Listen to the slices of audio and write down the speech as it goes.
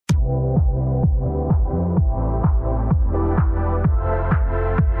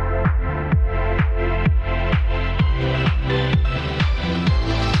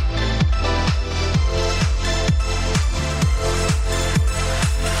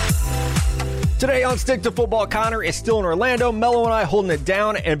Today on Stick to Football, Connor is still in Orlando. Mello and I holding it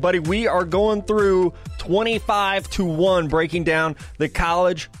down. And, buddy, we are going through 25-1, breaking down the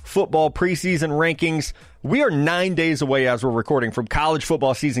college football preseason rankings. We are 9 days away as we're recording from college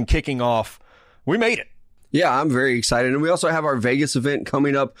football season kicking off. We made it. Yeah, I'm very excited. And we also have our Vegas event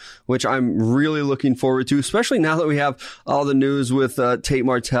coming up, which I'm really looking forward to, especially now that we have all the news with Tate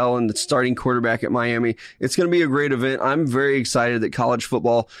Martell and the starting quarterback at Miami. It's going to be a great event. I'm very excited that college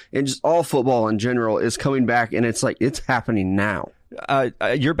football and just all football in general is coming back, and it's like it's happening now.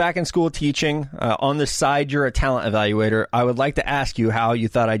 You're back in school teaching. On the side, you're a talent evaluator. I would like to ask you how you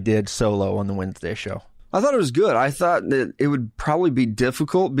thought I did solo on the Wednesday show. I thought it was good. I thought that it would probably be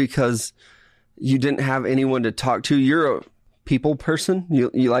difficult because you didn't have anyone to talk to. You're a people person.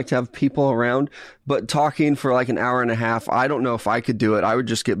 You like to have people around, but talking for like an hour and a half, I don't know if I could do it. I would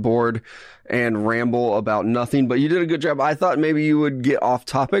just get bored and ramble about nothing, but you did a good job. I thought maybe you would get off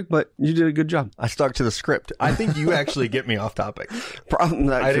topic, but you did a good job. I stuck to the script. I think you actually get me off topic.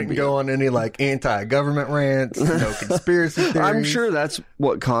 I didn't go on any like anti-government rants, no conspiracy theories. I'm sure that's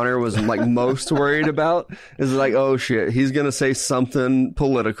what Connor was like most worried about is like, oh shit, he's going to say something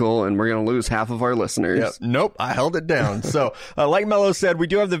political and we're going to lose half of our listeners. Yep. Nope. I held it down. So like Mello said, we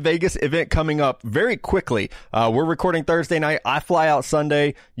do have the Vegas event coming up very quickly. We're recording Thursday night. I fly out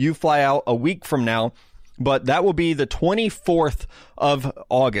Sunday. You fly out a week from now, but that will be the 24th of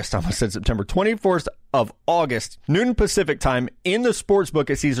August. I almost said September. 24th of August, noon Pacific time in the sports book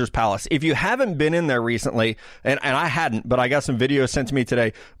at Caesars Palace. If you haven't been in there recently, and I hadn't, but I got some videos sent to me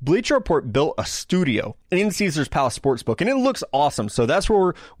today, Bleacher Report built a studio in Caesars Palace Sportsbook, and it looks awesome. So that's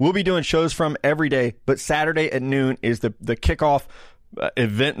where we'll be doing shows from every day, but Saturday at noon is the kickoff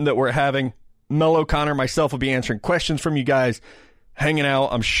event that we're having. Mello, Connor, myself will be answering questions from you guys, hanging out.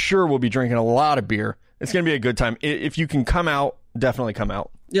 I'm sure we'll be drinking a lot of beer. It's going to be a good time. If you can come out, definitely come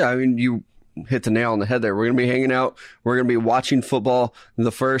out. Yeah, I mean, you hit the nail on the head there. We're going to be hanging out. We're going to be watching football,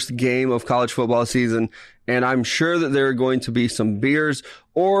 the first game of college football season, and I'm sure that there are going to be some beers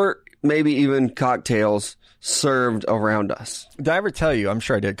or maybe even cocktails served around us. Did I ever tell you? I'm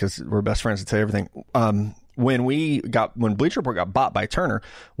sure I did because we're best friends to tell you everything. When Bleacher Report got bought by Turner,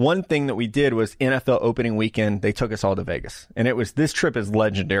 one thing that we did was NFL opening weekend, they took us all to Vegas. And this trip is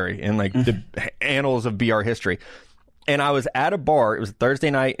legendary in like the annals of BR history. And I was at a bar. It was a Thursday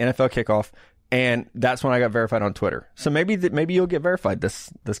night NFL kickoff. And that's when I got verified on Twitter. So maybe you'll get verified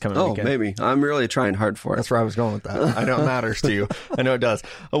this coming weekend. Oh, maybe. I'm really trying hard for it. That's where I was going with that. I know it matters to you. I know it does.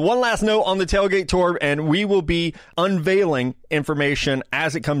 One last note on the tailgate tour, and we will be unveiling information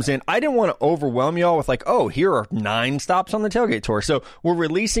as it comes in. I didn't want to overwhelm y'all with like, oh, here are 9 stops on the tailgate tour. So we're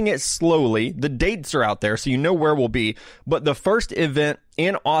releasing it slowly. The dates are out there, so you know where we'll be. But the first event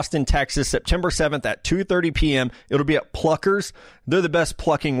in Austin, Texas, September 7th at 2:30 p.m. It'll be at Pluckers. They're the best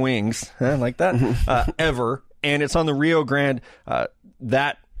plucking wings, like that, ever. And it's on the Rio Grande,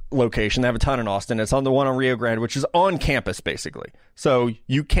 that location. They have a ton in Austin. It's on the one on Rio Grande, which is on campus, basically. So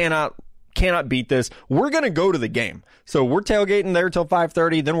you cannot beat this. We're going to go to the game. So we're tailgating there till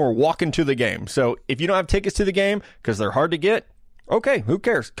 5:30. Then we're walking to the game. So if you don't have tickets to the game because they're hard to get, okay, who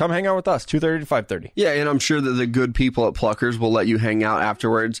cares? Come hang out with us, 2:30 to 5:30. Yeah, and I'm sure that the good people at Pluckers will let you hang out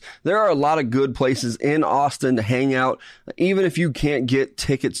afterwards. There are a lot of good places in Austin to hang out. Even if you can't get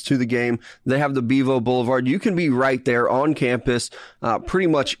tickets to the game, they have the Bevo Boulevard. You can be right there on campus, pretty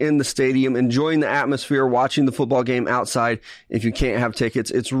much in the stadium, enjoying the atmosphere, watching the football game outside. If you can't have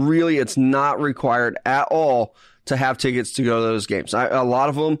tickets, it's not required at all to have tickets to go to those games. A lot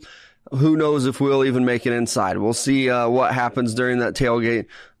of them, who knows if we'll even make it inside. We'll see what happens during that tailgate.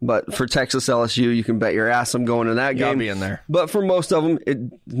 But for Texas LSU, you can bet your ass I'm going to that game. I'll be in there. But for most of them, it's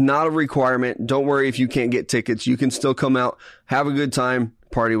not a requirement. Don't worry if you can't get tickets. You can still come out, have a good time,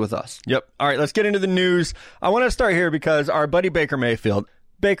 party with us. Yep. All right, let's get into the news. I want to start here because our buddy Baker Mayfield.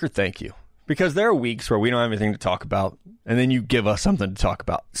 Baker, thank you. Because there are weeks where we don't have anything to talk about, and then you give us something to talk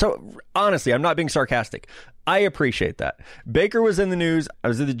about. So, honestly, I'm not being sarcastic. I appreciate that. Baker was in the news. I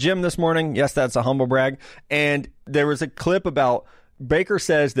was at the gym this morning. Yes, that's a humble brag. And there was a clip about Baker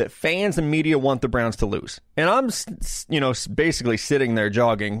says that fans and media want the Browns to lose. And I'm, basically sitting there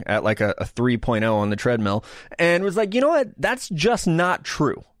jogging at like a 3.0 on the treadmill and was like, you know what? That's just not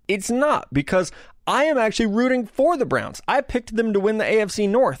true. It's not, because I am actually rooting for the Browns. I picked them to win the AFC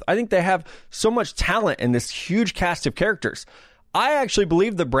North. I think they have so much talent and this huge cast of characters. I actually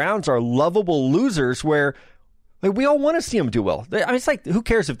believe the Browns are lovable losers where like we all want to see them do well. I mean, it's like, who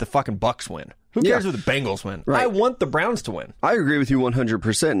cares if the fucking Bucks win? Who cares if the Bengals win? Right. I want the Browns to win. I agree with you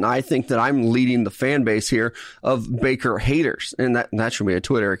 100%. And I think that I'm leading the fan base here of Baker haters. And that should be a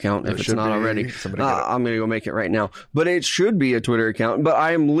Twitter account if it's not already. I'm going to go make it right now. But it should be a Twitter account. But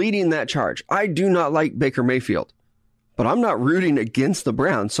I am leading that charge. I do not like Baker Mayfield. But I'm not rooting against the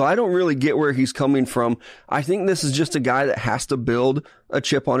Browns, so I don't really get where he's coming from. I think this is just a guy that has to build a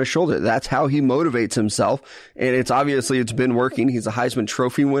chip on his shoulder. That's how he motivates himself, and it's been working. He's a Heisman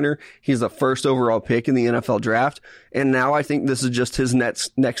Trophy winner. He's the first overall pick in the NFL draft, and now I think this is just his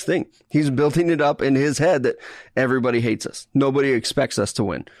next thing. He's building it up in his head that everybody hates us. Nobody expects us to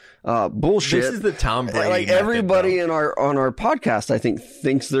win. Bullshit. This is the Tom Brady like method, everybody on our podcast, I think,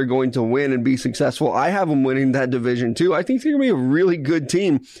 thinks they're going to win and be successful. I have them winning that division too. I think they're going to be a really good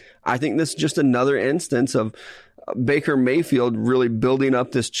team. I think this is just another instance of Baker Mayfield really building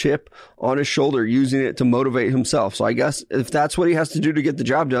up this chip on his shoulder, using it to motivate himself. So I guess if that's what he has to do to get the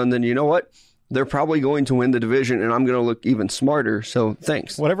job done, then you know what? They're probably going to win the division, and I'm going to look even smarter. So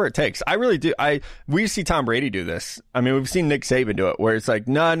thanks. Whatever it takes. I really do. We see Tom Brady do this. I mean, we've seen Nick Saban do it, where it's like,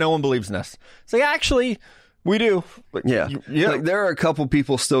 no one believes in us. It's like, actually, we do. But yeah. Like, there are a couple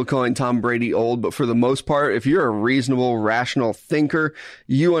people still calling Tom Brady old, but for the most part, if you're a reasonable, rational thinker,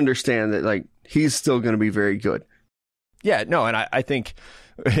 you understand that like he's still going to be very good. Yeah, no, and I think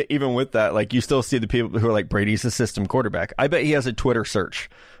even with that, like you still see the people who are like, Brady's a system quarterback. I bet he has a Twitter search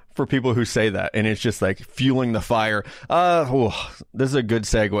for people who say that, and it's just like fueling the fire. This is a good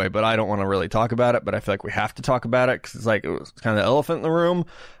segue, but I don't want to really talk about it, but I feel like we have to talk about it because it's like it was kind of the elephant in the room.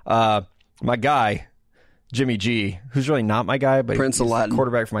 My guy, Jimmy G, who's really not my guy, but he's the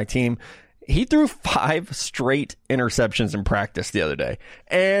quarterback for my team. He threw 5 straight interceptions in practice the other day.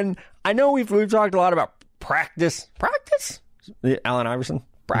 And I know we've talked a lot about practice. Allen Iverson,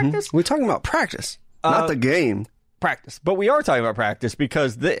 practice? Mm-hmm. We're talking about practice, not the game. Practice. But we are talking about practice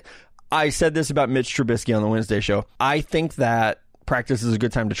because I said this about Mitch Trubisky on the Wednesday show. I think that practice is a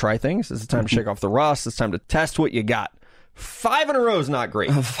good time to try things. It's a time to shake off the rust. It's time to test what you got. 5 in a row is not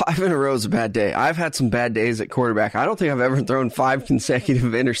great. 5 in a row is a bad day. I've had some bad days at quarterback. I don't think I've ever thrown 5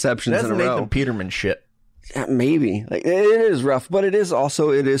 consecutive interceptions in a row. That's Nathan Peterman shit. Yeah, maybe. Like, it is rough, but it is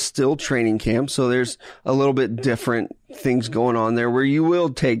still training camp, so there's a little bit different things going on there where you will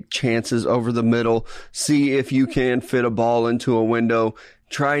take chances over the middle, see if you can fit a ball into a window,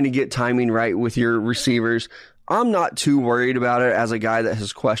 trying to get timing right with your receivers. I'm not too worried about it as a guy that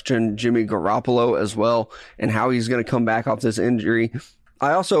has questioned Jimmy Garoppolo as well and how he's going to come back off this injury.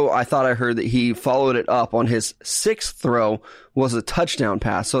 I thought I heard that he followed it up on his 6th throw was a touchdown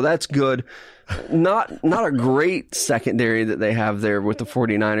pass. So that's good. Not a great secondary that they have there with the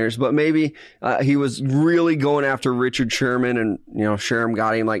 49ers, but maybe he was really going after Richard Sherman and, Sherman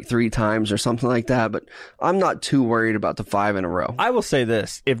got him like 3 times or something like that. But I'm not too worried about the 5 in a row. I will say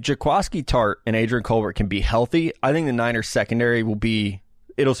this. If Jaquiski Tartt and Adrian Colbert can be healthy, I think the Niners secondary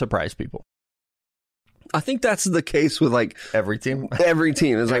it'll surprise people. I think that's the case with like every team. Every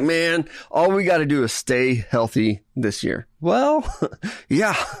team is like, man, all we got to do is stay healthy this year. Well,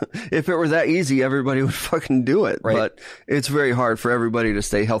 yeah, if it were that easy, everybody would fucking do it. Right. But it's very hard for everybody to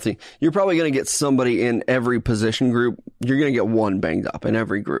stay healthy. You're probably going to get somebody in every position group. You're going to get one banged up in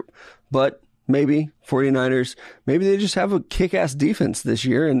every group. But maybe 49ers, maybe they just have a kick-ass defense this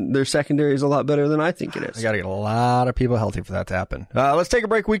year, and their secondary is a lot better than I think it is. I got to get a lot of people healthy for that to happen. Let's take a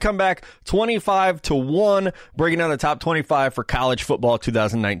break. We come back 25-1, breaking down the top 25 for college football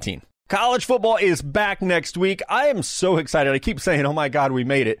 2019. College football is back next week. I am so excited. I keep saying, oh my God, we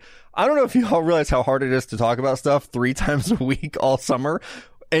made it. I don't know if you all realize how hard it is to talk about stuff 3 times a week all summer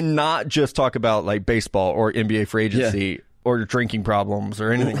and not just talk about like baseball or NBA free agency. Yeah. Or drinking problems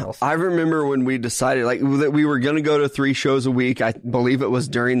or anything else. I remember when we decided that we were going to go to 3 shows a week. I believe it was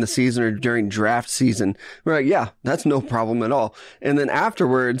during the season or during draft season. We're like, yeah, that's no problem at all. And then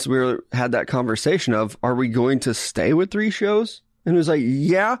afterwards, we had that conversation of, are we going to stay with 3 shows? And it was like,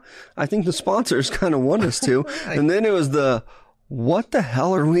 yeah, I think the sponsors kind of want us to. And then it was what the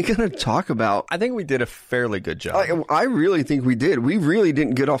hell are we going to talk about? I think we did a fairly good job. I really think we did. We really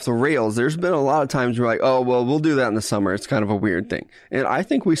didn't get off the rails. There's been a lot of times we're like, oh, well, we'll do that in the summer. It's kind of a weird thing. And I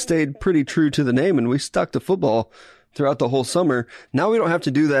think we stayed pretty true to the name and we stuck to football throughout the whole summer. Now we don't have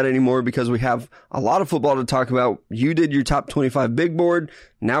to do that anymore because we have a lot of football to talk about. You did your top 25 big board.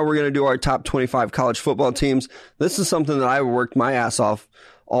 Now we're going to do our top 25 college football teams. This is something that I worked my ass off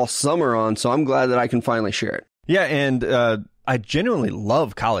all summer on. So I'm glad that I can finally share it. Yeah. And, I genuinely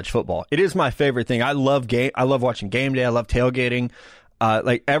love college football. It is my favorite thing. I love watching game day. I love tailgating.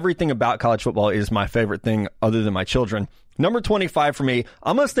 Like everything about college football is my favorite thing other than my children. Number 25 for me,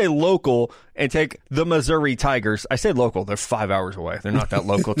 I'm going to stay local and take the Missouri Tigers. I say local. They're 5 hours away. They're not that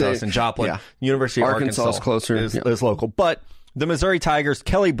local to us in Joplin. Yeah. University of Arkansas is closer. is local. But the Missouri Tigers,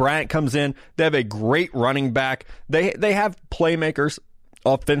 Kelly Bryant comes in. They have a great running back. They have playmakers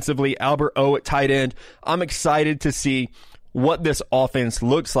offensively. Albert O at tight end. I'm excited to see what this offense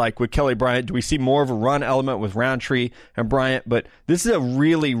looks like with Kelly Bryant. Do we see more of a run element with Roundtree and Bryant? But this is a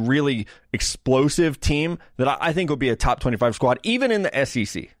really, really explosive team that I think will be a top 25 squad, even in the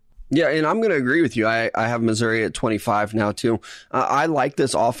SEC. Yeah, and I'm going to agree with you. I have Missouri at 25 now, too. I like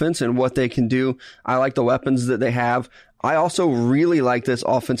this offense and what they can do. I like the weapons that they have. I also really like this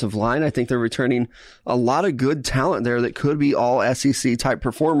offensive line. I think they're returning a lot of good talent there that could be all SEC type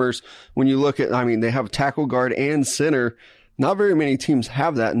performers. When you look at, they have tackle, guard, and center. Not very many teams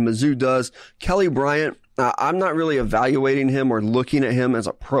have that, and Mizzou does. Kelly Bryant, I'm not really evaluating him or looking at him as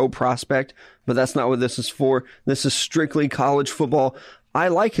a pro prospect, but that's not what this is for. This is strictly college football. I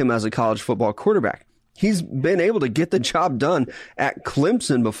like him as a college football quarterback. He's been able to get the job done at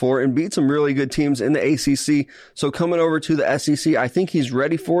Clemson before and beat some really good teams in the ACC. So coming over to the SEC, I think he's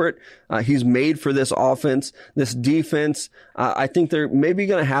ready for it. He's made for this offense, this defense. I think they're maybe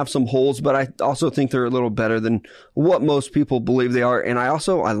going to have some holes, but I also think they're a little better than what most people believe they are. And I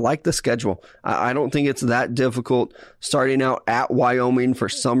like the schedule. I don't think it's that difficult starting out at Wyoming. For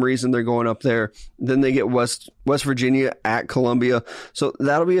some reason, they're going up there. Then they get West Virginia at Columbia. So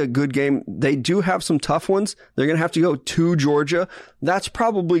that'll be a good game. They do have some tough ones. They're going to have to go to Georgia. That's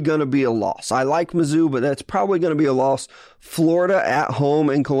probably going to be a loss. I like Mizzou, but that's probably going to be a loss. Florida at home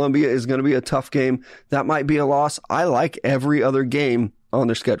in Columbia is going to be a tough game. That might be a loss. I like every other game on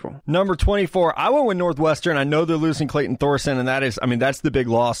their schedule. Number 24, I went with Northwestern. I know they're losing Clayton Thorson, and that's the big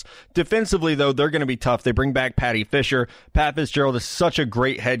loss. Defensively, though, they're going to be tough. They bring back Patty Fisher. Pat Fitzgerald is such a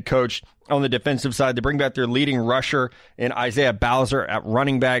great head coach on the defensive side. They bring back their leading rusher in Isaiah Bowser at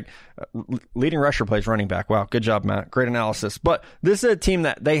running back. Leading rusher plays running back. Wow, good job, Matt. Great analysis. But this is a team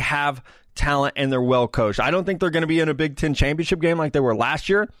that they have talent and they're well coached. I don't think they're going to be in a Big Ten championship game like they were last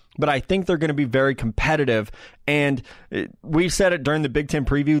year, but I think they're going to be very competitive. And we said it during the Big Ten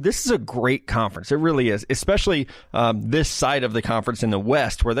preview. This is a great conference. It really is, especially this side of the conference in the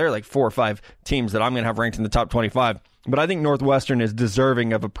West, where there are like 4 or 5 teams that I'm going to have ranked in the top 25. But I think Northwestern is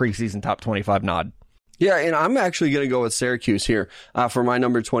deserving of a preseason top 25 nod. Yeah, and I'm actually going to go with Syracuse here for my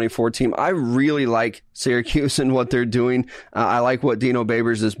number 24 team. I really like Syracuse and what they're doing. I like what Dino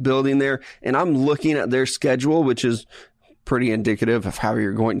Babers is building there, and I'm looking at their schedule, which is pretty indicative of how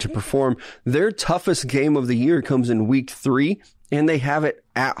you're going to perform. Their toughest game of the year comes in week 3, and they have it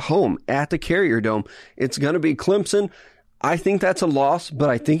at home at the Carrier Dome. It's going to be Clemson. I think that's a loss, but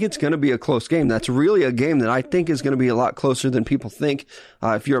I think it's going to be a close game. That's really a game that I think is going to be a lot closer than people think.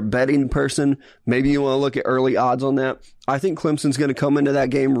 If you're a betting person, maybe you want to look at early odds on that. I think Clemson's going to come into that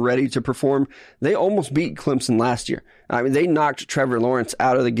game ready to perform. They almost beat Clemson last year. They knocked Trevor Lawrence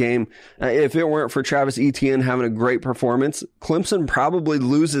out of the game. If it weren't for Travis Etienne having a great performance, Clemson probably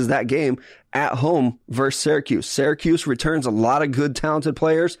loses that game at home versus Syracuse. Syracuse returns a lot of good, talented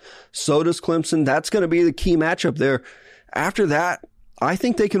players. So does Clemson. That's going to be the key matchup there. After that, I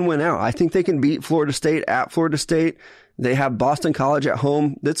think they can win out. I think they can beat Florida State at Florida State. They have Boston College at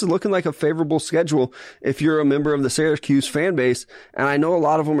home. That's looking like a favorable schedule if you're a member of the Syracuse fan base. And I know a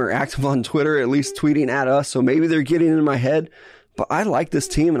lot of them are active on Twitter, at least tweeting at us, so maybe they're getting in my head. But I like this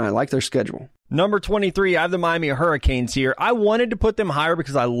team and I like their schedule. Number 23, I have the Miami Hurricanes here. I wanted to put them higher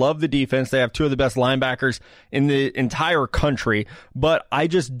because I love the defense. They have 2 of the best linebackers in the entire country, but I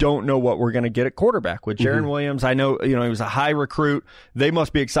just don't know what we're going to get at quarterback with Jaron Williams. I know, he was a high recruit. They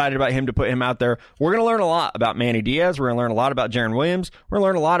must be excited about him to put him out there. We're going to learn a lot about Manny Diaz. We're going to learn a lot about Jaron Williams. We're going to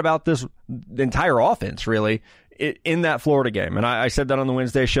learn a lot about the entire offense, really, in that Florida game. And I said that on the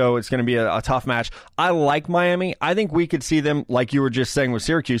Wednesday show. It's going to be a tough match. I like Miami. I think we could see them, like you were just saying with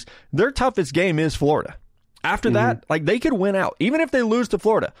Syracuse, their toughest game is Florida. After that, they could win out. Even if they lose to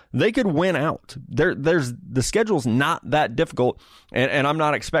Florida, they could win out. The schedule's not that difficult, and I'm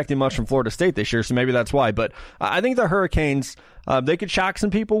not expecting much from Florida State this year, so maybe that's why. But I think the Hurricanes, they could shock some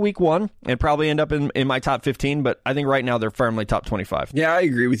people week 1 and probably end up in my top 15, but I think right now they're firmly top 25. Yeah, I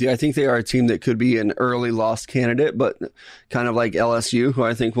agree with you. I think they are a team that could be an early loss candidate, but kind of like LSU, who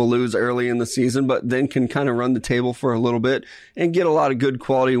I think will lose early in the season, but then can kind of run the table for a little bit and get a lot of good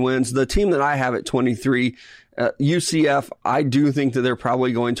quality wins. The team that I have at 23, UCF, I do think that they're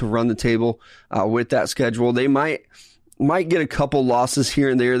probably going to run the table with that schedule. They might get a couple losses here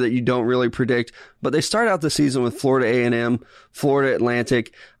and there that you don't really predict, but they start out the season with Florida A&M, Florida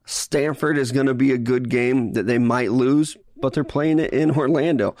Atlantic. Stanford is going to be a good game that they might lose, but they're playing it in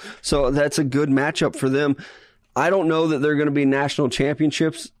Orlando. So that's a good matchup for them. I don't know that they're going to be national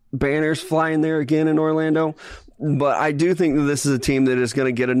championships banners flying there again in Orlando, but I do think that this is a team that is going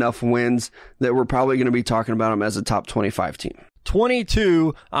to get enough wins that we're probably going to be talking about them as a top 25 team.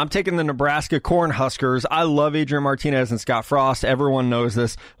 22, I'm taking the Nebraska Cornhuskers. I love Adrian Martinez and Scott Frost. Everyone knows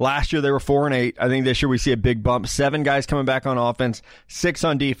this. Last year they were 4-8. I think this year we see a big bump. 7 guys coming back on offense, 6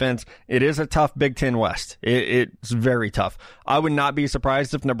 on defense. It is a tough Big Ten West. It's very tough. I would not be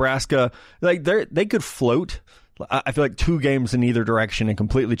surprised if Nebraska, they could float. I feel like 2 games in either direction and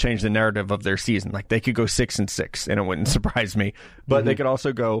completely change the narrative of their season. Like they could go 6-6 and it wouldn't surprise me. But they could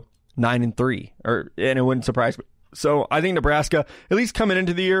also go 9-3 and it wouldn't surprise me. So I think Nebraska, at least coming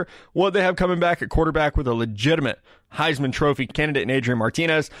into the year, what they have coming back at quarterback with a legitimate Heisman Trophy candidate in Adrian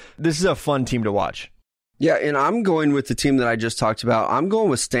Martinez, this is a fun team to watch. Yeah, and I'm going with the team that I just talked about. I'm going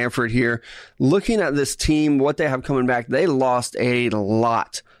with Stanford here. Looking at this team, what they have coming back, they lost a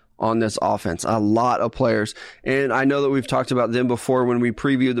lot on this offense, a lot of players. And I know that we've talked about them before when we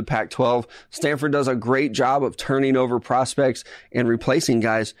previewed the Pac-12. Stanford does a great job of turning over prospects and replacing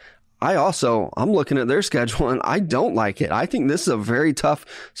guys. I'm looking at their schedule and I don't like it. I think this is a very tough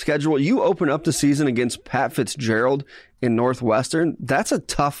schedule. You open up the season against Pat Fitzgerald in Northwestern. That's a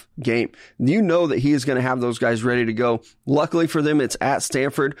tough game. You know that he is going to have those guys ready to go. Luckily for them, it's at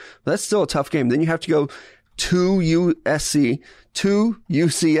Stanford. But that's still a tough game. Then you have to go to USC, to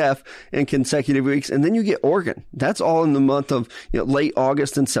UCF in consecutive weeks, and then you get Oregon. That's all in the month of late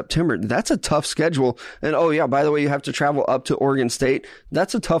August and September. That's a tough schedule. And oh yeah, by the way, you have to travel up to Oregon State.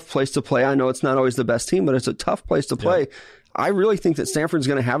 That's a tough place to play. I know it's not always the best team, but it's a tough place to play. Yeah. I really think that Stanford's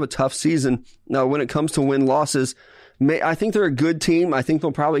going to have a tough season. Now, when it comes to win-losses, I think they're a good team. I think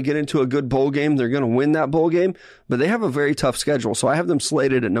they'll probably get into a good bowl game. They're going to win that bowl game, but they have a very tough schedule. So I have them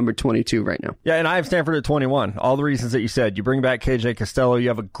slated at number 22 right now. Yeah, and I have Stanford at 21. All the reasons that you said. You bring back KJ Costello. You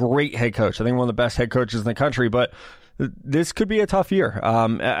have a great head coach. I think one of the best head coaches in the country, but this could be a tough year.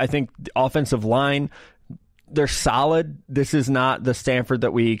 I think the offensive line, they're solid. This is not the Stanford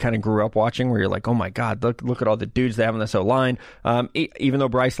that we kind of grew up watching where you're like, oh my God, look at all the dudes they have on this O-line. Even though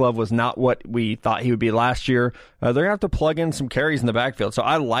Bryce Love was not what we thought he would be last year, they're going to have to plug in some carries in the backfield. So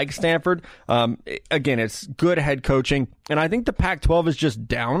I like Stanford. Again, it's good head coaching. And I think the Pac-12 is just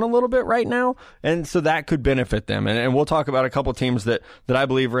down a little bit right now. And so that could benefit them. And we'll talk about a couple teams that I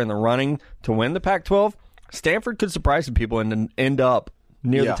believe are in the running to win the Pac-12. Stanford could surprise some people and end up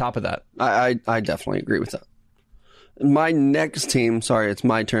near the top of that. I definitely agree with that. My next team, sorry, it's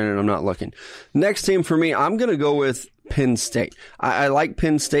my turn and I'm not looking. Next team for me, I'm going to go with Penn State. I like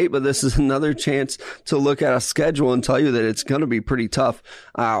Penn State, but this is another chance to look at a schedule and tell you that it's going to be pretty tough.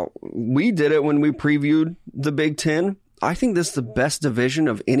 We did it when we previewed the Big Ten. I think this is the best division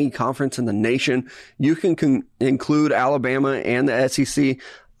of any conference in the nation. You can include Alabama and the SEC.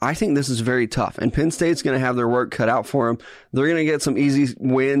 I think this is very tough, and Penn State's going to have their work cut out for them. They're going to get some easy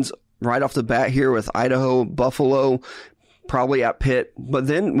wins right off the bat here with Idaho, Buffalo, probably at Pitt. But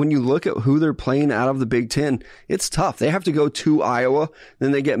then when you look at who they're playing out of the Big Ten, it's tough. They have to go to Iowa,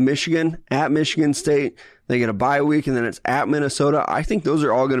 then they get Michigan, at Michigan State, they get a bye week, and then it's at Minnesota. I think those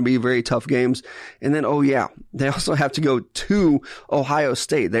are all going to be very tough games. And then, oh yeah, they also have to go to Ohio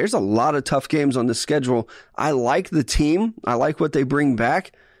State. There's a lot of tough games on the schedule. I like the team. I like what they bring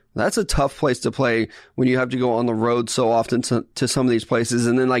back. That's a tough place to play when you have to go on the road so often to some of these places.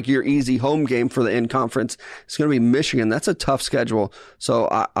 And then like your easy home game for the in-conference, it's going to be Michigan. That's a tough schedule. So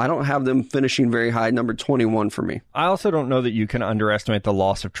I don't have them finishing very high, number 21 for me. I also don't know that you can underestimate the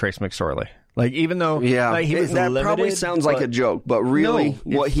loss of Trace McSorley. Like, even though he was that limited, probably sounds like a joke, but really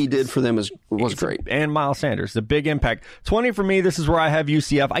what he did for them was great. And Miles Sanders, the big impact. 20 for me, this is where I have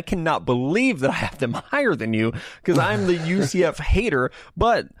UCF. I cannot believe that I have them higher than you because I'm the UCF hater.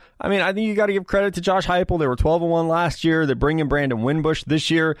 But, I mean, I think you got to give credit to Josh Heupel. They were 12-1 last year. They bring in Brandon Winbush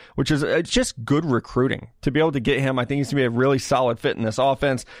this year, which is it's just good recruiting. To be able to get him, I think he's going to be a really solid fit in this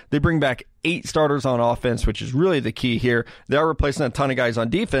offense. They bring back 8 starters on offense, which is really the key here. They are replacing a ton of guys on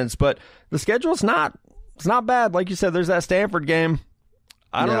defense, but the schedule's not bad. Like you said, there's that Stanford game.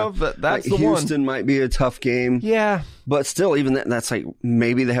 I don't know if that's the one. Houston might be a tough game. Yeah. But still, even that's like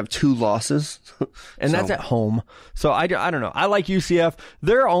maybe they have 2 losses. And that's at home. So I don't know. I like UCF.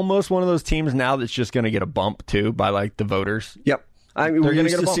 They're almost one of those teams now that's just going to get a bump, too, by like the voters. Yep. I mean, we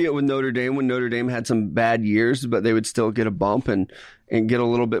used to see it with Notre Dame when Notre Dame had some bad years, but they would still get a bump. And and get a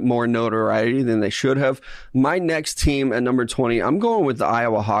little bit more notoriety than they should have. My next team at number 20, I'm going with the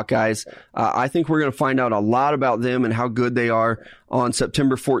Iowa Hawkeyes. I think we're going to find out a lot about them and how good they are on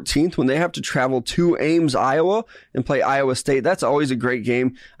September 14th when they have to travel to Ames, Iowa and play Iowa State. That's always a great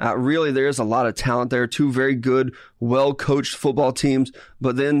game. Really, there's a lot of talent there. Two very good, well-coached football teams.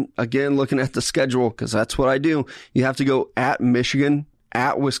 But then, again, looking at the schedule, because that's what I do, you have to go at Michigan,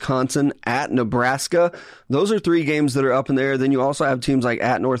 at Wisconsin, at Nebraska. Those are three games that are up in there. Then you also have teams like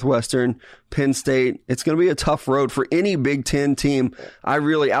at Northwestern, Penn State. It's going to be a tough road for any Big Ten team. I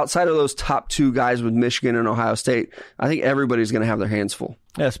really, outside of those top two guys with Michigan and Ohio State, I think everybody's going to have their hands full.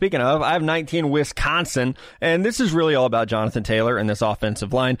 Yeah, speaking of, I have 19 Wisconsin, and this is really all about Jonathan Taylor and this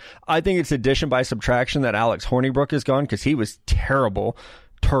offensive line. I think it's addition by subtraction that Alex Hornibrook is gone because he was terrible.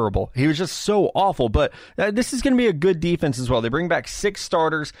 He was just so awful, but this is going to be a good defense as well. They bring back 6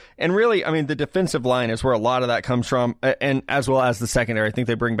 starters, and really, I mean, the defensive line is where a lot of that comes from, and as well as the secondary. I think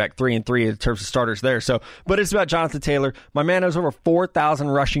they bring back 3 and 3 in terms of starters there. So, but it's about Jonathan Taylor. My man has over 4,000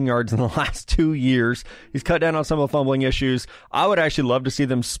 rushing yards in the last 2 years. He's cut down on some of the fumbling issues. I would actually love to see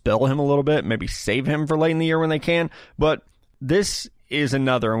them spill him a little bit, maybe save him for late in the year when they can, but this is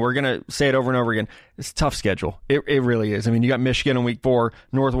another, and we're going to say it over and over again, it's a tough schedule. It really is. I mean, you got Michigan in week 4,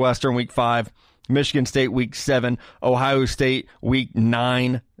 Northwestern week 5, Michigan State week 7, Ohio State week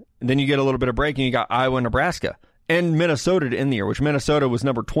 9. Then you get a little bit of break, and you got Iowa and Nebraska. And Minnesota to end the year, which Minnesota was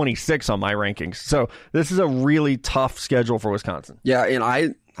number 26 on my rankings. So this is a really tough schedule for Wisconsin. Yeah, and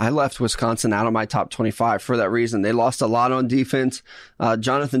I left Wisconsin out of my top 25 for that reason. They lost a lot on defense.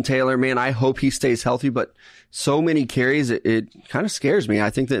 Jonathan Taylor, man, I hope he stays healthy, but so many carries, it kind of scares me. I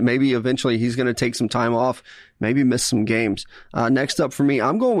think that maybe eventually he's going to take some time off, maybe miss some games. Next up for me,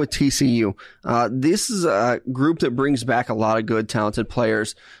 I'm going with TCU. This is a group that brings back a lot of good, talented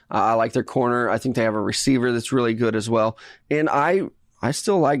players. I like their corner. I think they have a receiver that's really good as well. And I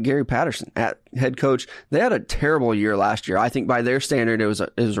still like Gary Patterson at head coach. They had a terrible year last year. I think by their standard, it was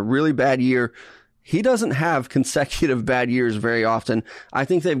a really bad year. He doesn't have consecutive bad years very often. I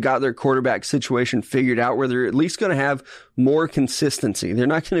think they've got their quarterback situation figured out where they're at least going to have more consistency. They're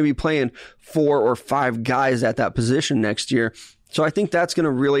not going to be playing 4 or 5 guys at that position next year. So I think that's going to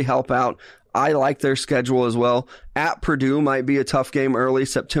really help out. I like their schedule as well. At Purdue might be a tough game early,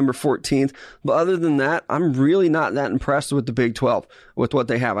 September 14th. But other than that, I'm really not that impressed with the Big 12, with what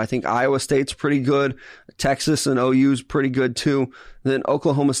they have. I think Iowa State's pretty good. Texas and OU's pretty good too. Then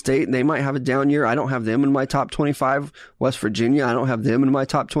Oklahoma State, they might have a down year. I don't have them in my top 25. West Virginia, I don't have them in my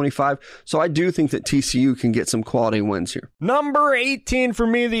top 25. So I do think that TCU can get some quality wins here. Number 18 for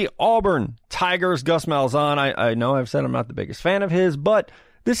me, the Auburn Tigers. Gus Malzahn, I know I've said I'm not the biggest fan of his, but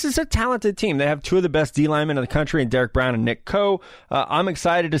this is a talented team. They have 2 of the best D linemen in the country, in Derek Brown and Nick Coe. I'm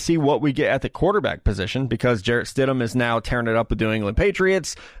excited to see what we get at the quarterback position because Jarrett Stidham is now tearing it up with the New England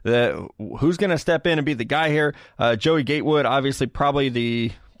Patriots. Who's going to step in and be the guy here? Joey Gatewood, obviously, probably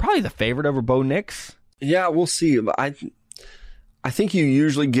the favorite over Bo Nix. Yeah, we'll see. But I think you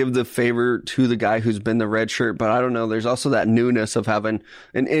usually give the favor to the guy who's been the red shirt, but I don't know. There's also that newness of having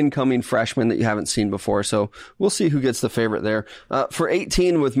an incoming freshman that you haven't seen before. So we'll see who gets the favorite there. For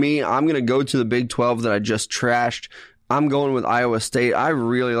 18 with me, I'm going to go to the Big 12 that I just trashed. I'm going with Iowa State. I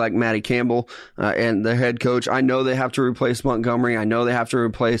really like Matty Campbell and the head coach. I know they have to replace Montgomery. I know they have to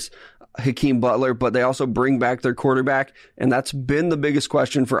replace Hakeem Butler, but they also bring back their quarterback, and that's been the biggest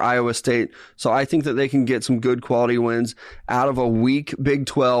question for Iowa State. So I think that they can get some good quality wins out of a weak Big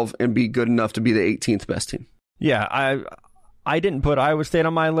 12 and be good enough to be the 18th best team. Yeah, I didn't put Iowa State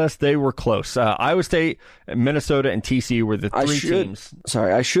on my list. They were close. Iowa State, Minnesota, and TCU were the 3 teams.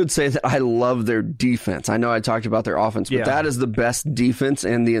 Sorry, I should say that I love their defense. I know I talked about their offense, but that is the best defense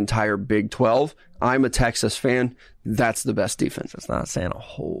in the entire Big 12. I'm a Texas fan. That's the best defense. That's not saying a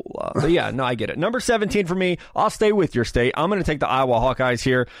whole lot. But yeah, no, I get it. Number 17 for me, I'll stay with your state. I'm going to take the Iowa Hawkeyes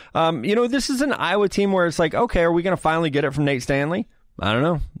here. This is an Iowa team where it's like, okay, are we going to finally get it from Nate Stanley? I don't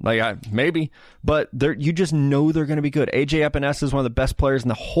know. Maybe. But you just know they're going to be good. A.J. Epinesa is one of the best players in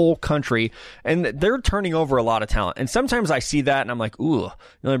the whole country, and they're turning over a lot of talent. And sometimes I see that, and I'm like, ooh,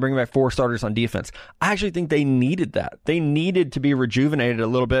 they're bringing back 4 starters on defense. I actually think they needed that. They needed to be rejuvenated a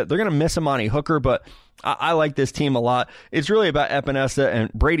little bit. They're going to miss Amani Hooker, but I like this team a lot. It's really about Epinesa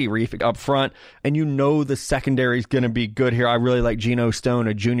and Brady Reef up front, and the secondary is going to be good here. I really like Geno Stone,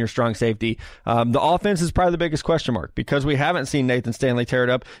 a junior strong safety. The offense is probably the biggest question mark because we haven't seen Nathan Stanley tear it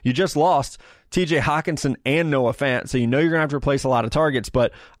up. You just lost TJ Hawkinson and Noah Fant, so you're going to have to replace a lot of targets,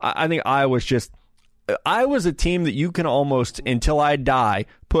 but I think Iowa's just Iowa's a team that you can almost, until I die,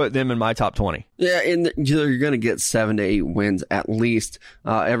 put them in my top 20. Yeah, and you're going to get 7 to 8 wins at least.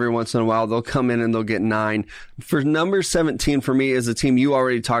 Every once in a while, they'll come in and they'll get 9. For number 17 for me is a team you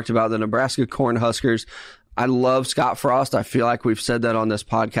already talked about, the Nebraska Cornhuskers. I love Scott Frost. I feel like we've said that on this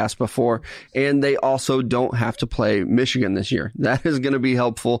podcast before. And they also don't have to play Michigan this year. That is going to be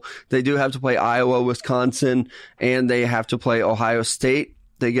helpful. They do have to play Iowa, Wisconsin, and they have to play Ohio State.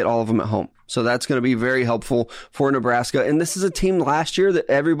 They get all of them at home. So that's going to be very helpful for Nebraska. And this is a team last year that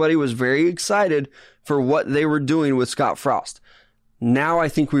everybody was very excited for what they were doing with Scott Frost. Now I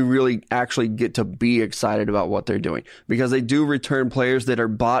think we really actually get to be excited about what they're doing because they do return players that are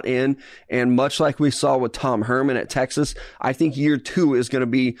bought in. And much like we saw with Tom Herman at Texas, I think year 2 is going to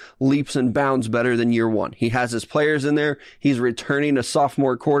be leaps and bounds better than year 1. He has his players in there. He's returning a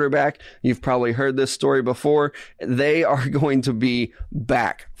sophomore quarterback. You've probably heard this story before. They are going to be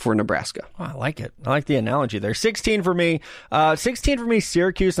back for Nebraska. Oh, I like it. I like the analogy there. 16 for me. 16 for me,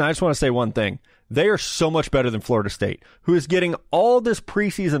 Syracuse. And I just want to say one thing. They are so much better than Florida State, who is getting all this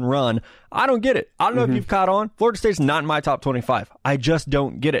preseason run. I don't get it. I don't know if you've caught on. Florida State's not in my top 25. I just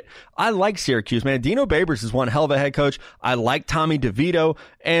don't get it. I like Syracuse, man. Dino Babers is one hell of a head coach. I like Tommy DeVito.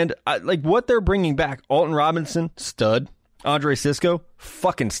 And I like what they're bringing back. Alton Robinson, stud. Andre Sisco,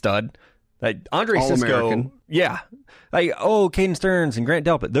 fucking stud. Like Andre Sisco, yeah. Like, Caden Stearns and Grant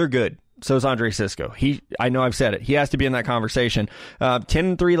Delpit, they're good. So is Andre Sisco. I know I've said it. He has to be in that conversation.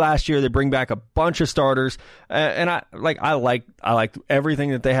 10-3 last year. They bring back a bunch of starters, and I like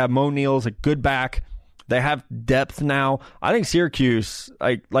everything that they have. Mo Neal's a good back. They have depth now. I think Syracuse,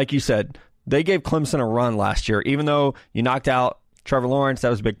 like you said, they gave Clemson a run last year. Even though you knocked out Trevor Lawrence, that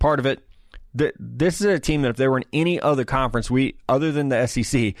was a big part of it. This is a team that if they were in any other conference, other than the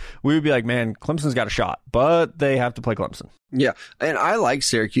SEC, we would be like, man, Clemson's got a shot, but they have to play Clemson. Yeah, and I like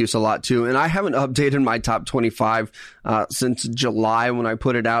Syracuse a lot too, and I haven't updated my top 25 since July when I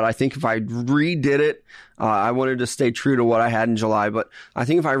put it out. I think if I redid it, I wanted to stay true to what I had in July, but I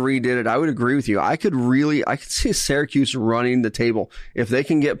think if I redid it, I would agree with you. I could see Syracuse running the table. If they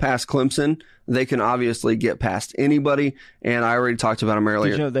can get past Clemson, they can obviously get past anybody, and I already talked about them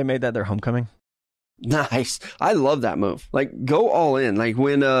earlier. Did you know they made that their homecoming? Nice. I love that move. Like, go all in. Like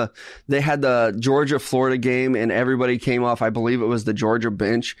when they had the Georgia-Florida game and everybody came off, I believe it was the Georgia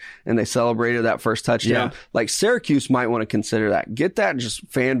bench, and they celebrated that first touchdown. Yeah. Like, Syracuse might want to consider that. Get that just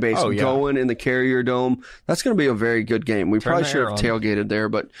fan base going in the Carrier Dome. That's going to be a very good game. We probably should have tailgated there,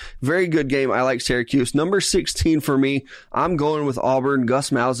 but very good game. I like Syracuse. Number 16 for me, I'm going with Auburn.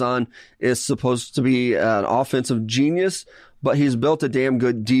 Gus Malzahn is supposed to be an offensive genius, but he's built a damn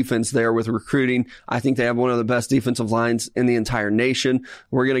good defense there with recruiting. I think they have one of the best defensive lines in the entire nation.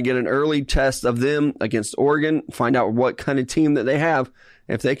 We're going to get an early test of them against Oregon, find out what kind of team that they have.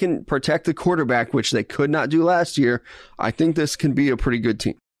 If they can protect the quarterback, which they could not do last year, I think this can be a pretty good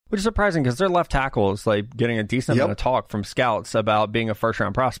team. Which is surprising because their left tackle is like getting a decent amount of talk from scouts about being a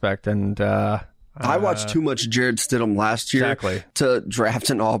first-round prospect, and I watched too much Jared Stidham last year to draft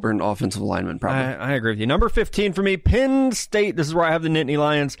an Auburn offensive lineman, probably. I agree with you. Number 15 for me, Penn State. This is where I have the Nittany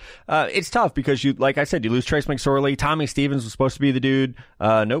Lions. It's tough because, like I said, you lose Trace McSorley. Tommy Stevens was supposed to be the dude.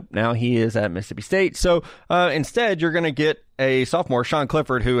 Nope, now he is at Mississippi State. So instead, you're going to get a sophomore, Sean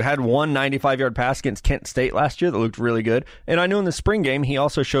Clifford, who had one 95-yard pass against Kent State last year that looked really good. And I know in the spring game, he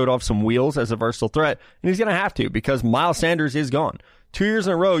also showed off some wheels as a versatile threat. And he's going to have to because Miles Sanders is gone. 2 years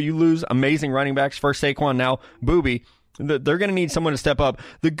in a row, you lose amazing running backs. First Saquon, now Booby. They're going to need someone to step up.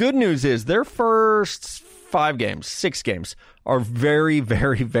 The good news is their first 6 games are very,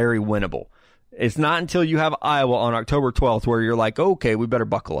 very, very winnable. It's not until you have Iowa on October 12th where you're like, okay, we better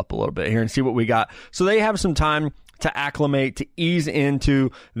buckle up a little bit here and see what we got. So they have some time to acclimate, to ease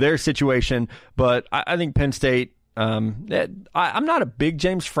into their situation. But I think Penn State, I'm not a big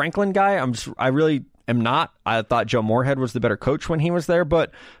James Franklin guy. I really am not. I thought Joe Moorhead was the better coach when he was there,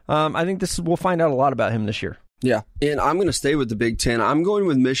 but I think we'll find out a lot about him this year. Yeah, and I'm going to stay with the Big Ten. I'm going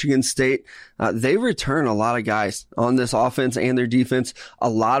with Michigan State. They return a lot of guys on this offense and their defense. A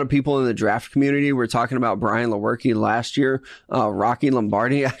lot of people in the draft community were talking about Brian Lewerke last year. Rocky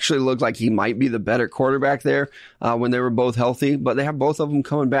Lombardi actually looked like he might be the better quarterback there when they were both healthy, but they have both of them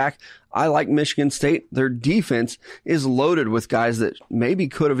coming back. I like Michigan State. Their defense is loaded with guys that maybe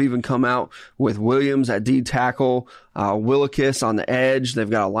could have even come out with Williams at D tackle, Willekes on the edge. They've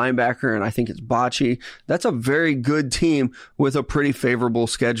got a linebacker, and I think it's Bocce. That's a very good team with a pretty favorable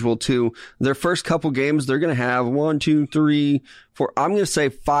schedule, too. Their first couple games, they're going to have 1, 2, 3, 4. I'm going to say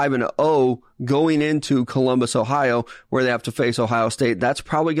 5-0 going into Columbus, Ohio, where they have to face Ohio State. That's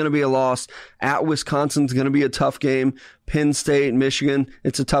probably going to be a loss. At Wisconsin's going to be a tough game. Penn State, Michigan,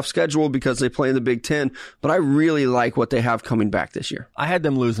 it's a tough schedule because they play in the Big Ten, but I really like what they have coming back this year. I had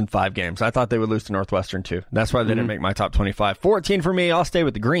them losing 5 games. I thought they would lose to Northwestern too. That's why they didn't make my top 25. 14 for me. I'll stay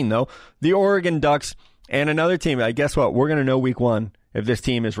with the green though. The Oregon Ducks and another team. Guess what? We're going to know week 1 if this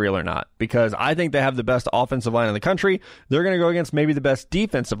team is real or not, because I think they have the best offensive line in the country. They're going to go against maybe the best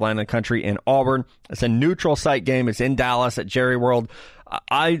defensive line in the country in Auburn. It's a neutral site game. It's in Dallas at Jerry World.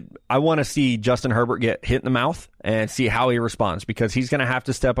 I want to see Justin Herbert get hit in the mouth and see how he responds, because he's going to have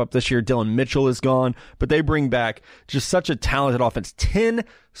to step up this year. Dylan Mitchell is gone, but they bring back just such a talented offense. 10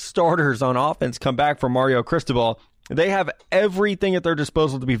 starters on offense come back from Mario Cristobal. They have everything at their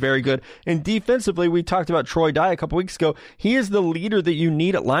disposal to be very good. And defensively, we talked about Troy Dye a couple weeks ago. He is the leader that you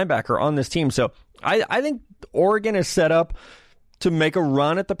need at linebacker on this team. So I think Oregon is set up to make a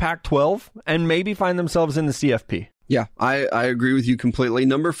run at the Pac-12 and maybe find themselves in the CFP. Yeah, I agree with you completely.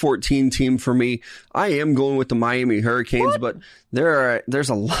 Number 14 team for me, I am going with the Miami Hurricanes, but there's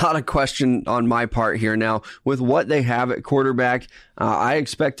a lot of question on my part here now with what they have at quarterback. I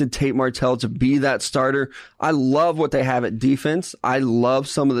expected Tate Martell to be that starter. I love what they have at defense. I love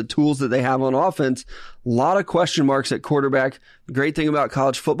some of the tools that they have on offense. A lot of question marks at quarterback. The great thing about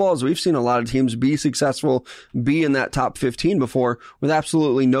college football is we've seen a lot of teams be successful, be in that top 15 before with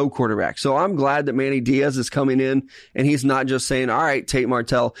absolutely no quarterback. So I'm glad that Manny Diaz is coming in and he's not just saying, all right, Tate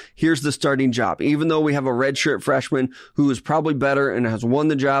Martell, here's the starting job. Even though we have a redshirt freshman who is probably better and has won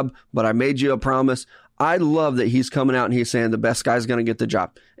the job, but I made you a promise. I love that he's coming out and he's saying the best guy's going to get the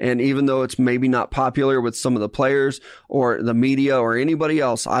job. And even though it's maybe not popular with some of the players or the media or anybody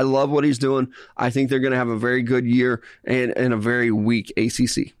else, I love what he's doing. I think they're going to have a very good year and a very weak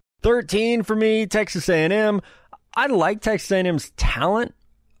ACC. 13 for me, Texas A&M. I like Texas A&M's talent.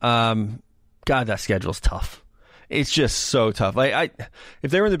 God, that schedule's tough. It's just so tough. If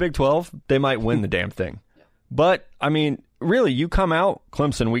they were in the Big 12, they might win the damn thing. But, I mean, really, you come out,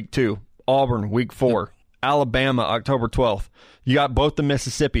 Clemson week 2, Auburn week 4, Alabama October 12th. You got both the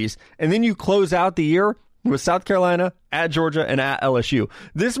Mississippis, and then you close out the year with South Carolina, at Georgia, and at LSU.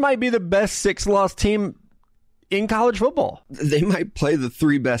 This might be the best 6-loss team in college football. They might play the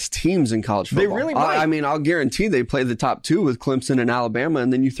 3 best teams in college football. They really might. I mean, I'll guarantee they play the top 2 with Clemson and Alabama,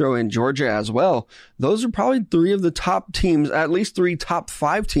 and then you throw in Georgia as well. Those are probably 3 of the top teams, at least 3 top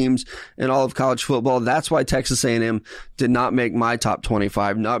 5 teams in all of college football. That's why Texas A&M did not make my top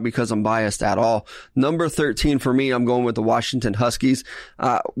 25, not because I'm biased at all. Number 13 for me, I'm going with the Washington Huskies.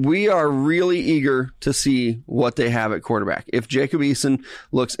 We are really eager to see what they have at quarterback. If Jacob Eason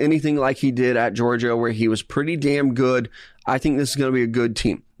looks anything like he did at Georgia, where he was pretty damn good, I think this is going to be a good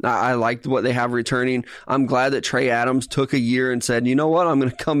team. I liked what they have returning. I'm glad that Trey Adams took a year and said, you know what, I'm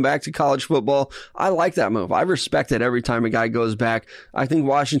going to come back to college football. I like that move. I respect it every time a guy goes back. I think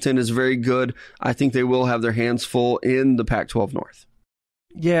Washington is very good. I think they will have their hands full in the Pac-12 North.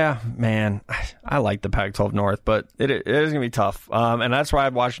 Yeah, man, I like the Pac-12 North, but it is going to be tough. And that's why I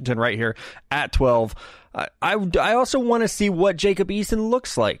have Washington right here at 12. I also want to see what Jacob Eason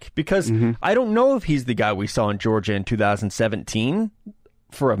looks like, because I don't know if he's the guy we saw in Georgia in 2017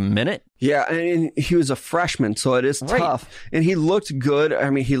 for a minute. Yeah, and he was a freshman, so it is tough. And he looked good. I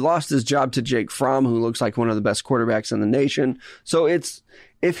mean, he lost his job to Jake Fromm, who looks like one of the best quarterbacks in the nation. So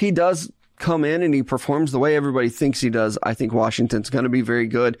if he does come in and he performs the way everybody thinks he does, I think Washington's going to be very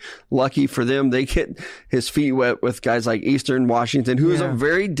good. Lucky for them, they get his feet wet with guys like Eastern Washington, who is a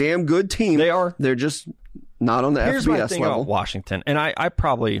very damn good team. They are. They're just not on the Here's FBS my thing level. About Washington, and I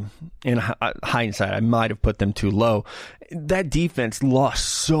probably, in hindsight, I might have put them too low. That defense lost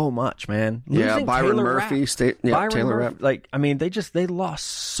so much, man. Losing Byron Taylor Murphy, Rapp. Taylor Rapp. They lost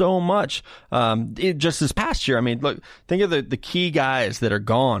so much. Just this past year, I mean, look, think of the key guys that are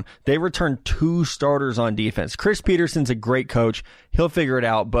gone. They returned 2 starters on defense. Chris Peterson's a great coach. He'll figure it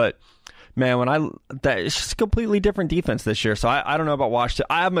out, but man, it's just a completely different defense this year. So I don't know about Washington.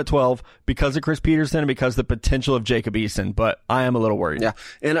 I have them at 12 because of Chris Peterson and because of the potential of Jacob Eason, but I am a little worried. Yeah,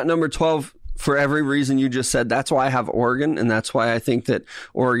 and at number 12, for every reason you just said, that's why I have Oregon, and that's why I think that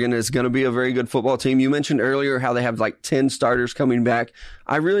Oregon is going to be a very good football team. You mentioned earlier how they have like 10 starters coming back.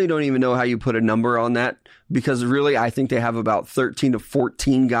 I really don't even know how you put a number on that, because really I think they have about 13 to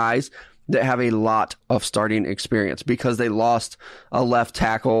 14 guys that have a lot of starting experience because they lost a left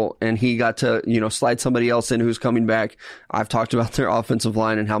tackle and he got to, slide somebody else in who's coming back. I've talked about their offensive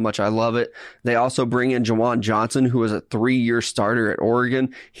line and how much I love it. They also bring in Jawan Johnson, who was a 3-year starter at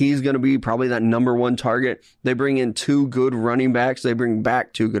Oregon. He's going to be probably that number one target. They bring in 2 good running backs. They bring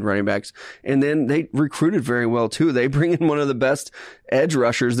back 2 good running backs. And then they recruited very well too. They bring in one of the best edge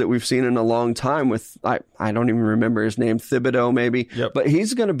rushers that we've seen in a long time with, I don't even remember his name, Thibodeau maybe, but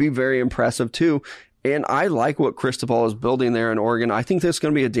he's going to be very impressive too. And I like what Cristobal is building there in Oregon. I think this is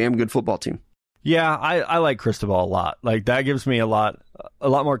going to be a damn good football team. Yeah, I like Cristobal a lot. Like, that gives me a lot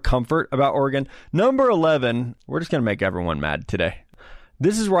more comfort about Oregon. Number 11, we're just going to make everyone mad today.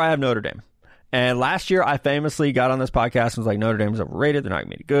 This is where I have Notre Dame. And last year, I famously got on this podcast and was like, Notre Dame is overrated. They're not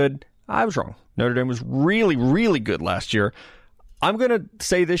going to be good. I was wrong. Notre Dame was really, really good last year. I'm going to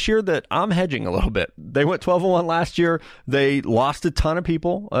say this year that I'm hedging a little bit. They went 12-1 last year. They lost a ton of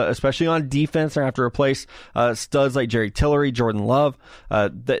people, especially on defense. They have to replace studs like Jerry Tillery, Jordan Love.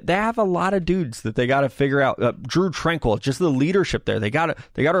 They have a lot of dudes that they got to figure out. Drew Tranquil, just the leadership there. They got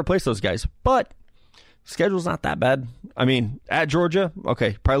to replace those guys. But schedule's not that bad. I mean, at Georgia,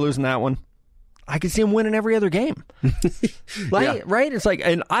 okay, probably losing that one. I could see him winning every other game. Right? It's like,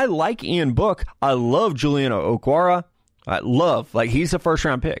 and I like Ian Book. I love Juliano Okwara. He's a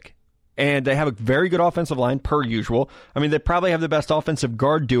first-round pick. And they have a very good offensive line, per usual. I mean, they probably have the best offensive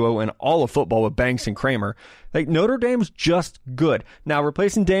guard duo in all of football with Banks and Kramer. Like, Notre Dame's just good. Now,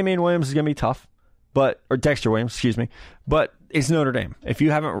 replacing Damian Williams is going to be tough. Or Dexter Williams, excuse me. But it's Notre Dame. If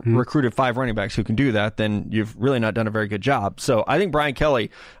you haven't recruited 5 running backs who can do that, then you've really not done a very good job. So I think Brian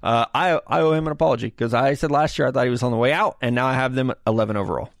Kelly, I owe him an apology, because I said last year I thought he was on the way out, and now I have them at 11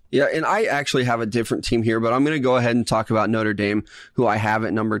 overall. Yeah, and I actually have a different team here, but I'm going to go ahead and talk about Notre Dame, who I have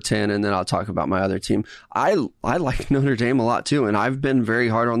at number 10, and then I'll talk about my other team. I like Notre Dame a lot too, and I've been very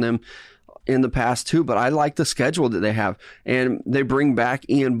hard on them in the past too, but I like the schedule that they have. And they bring back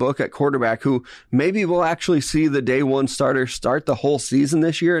Ian Book at quarterback, who maybe we'll actually see the day one starter start the whole season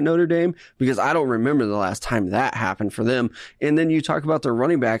this year at Notre Dame, because I don't remember the last time that happened for them. And then you talk about their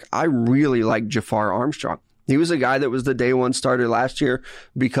running back. I really like Jafar Armstrong. He was a guy that was the day one starter last year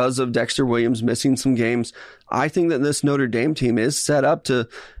because of Dexter Williams missing some games. I think that this Notre Dame team is set up to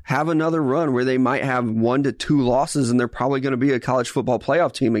have another run where they might have 1 to 2 losses, and they're probably going to be a college football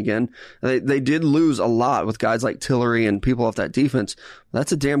playoff team again. They did lose a lot with guys like Tillery and people off that defense.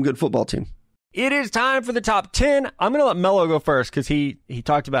 That's a damn good football team. It is time for the top 10. I'm going to let Mello go first, because he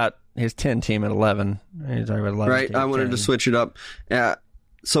talked about his 10 team at 11. He's talking about 11. Right, I wanted to switch it up.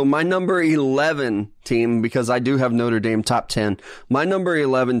 So my number 11 team, because I do have Notre Dame top 10, my number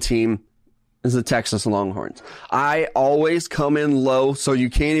 11 team is the Texas Longhorns. I always come in low, so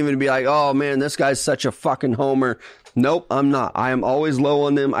you can't even be like, oh man, this guy's such a fucking homer. Nope, I'm not. I am always low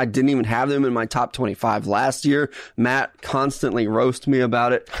on them. I didn't even have them in my top 25 last year. Matt constantly roasts me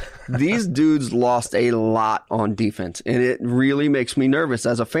about it. These dudes lost a lot on defense, and it really makes me nervous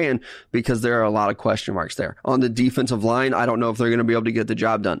as a fan, because there are a lot of question marks there. On the defensive line, I don't know if they're going to be able to get the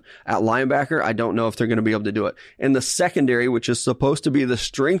job done. At linebacker, I don't know if they're going to be able to do it. In the secondary, which is supposed to be the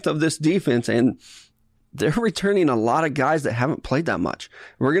strength of this defense, and they're returning a lot of guys that haven't played that much.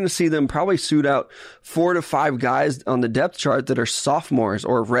 We're going to see them probably suit out 4 to 5 guys on the depth chart that are sophomores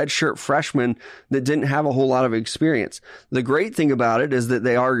or redshirt freshmen that didn't have a whole lot of experience. The great thing about it is that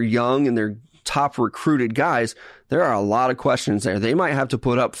they are young and they're top recruited guys. There are a lot of questions there. They might have to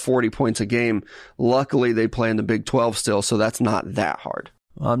put up 40 points a game. Luckily, they play in the Big 12 still, so that's not that hard.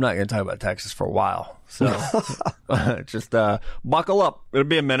 Well, I'm not going to talk about Texas for a while, so just buckle up. It'll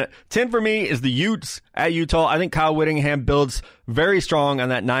be a minute. 10 for me is the Utes at Utah. I think Kyle Whittingham builds very strong on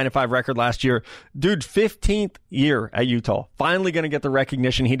that 9-5 record last year. Dude, 15th year at Utah. Finally going to get the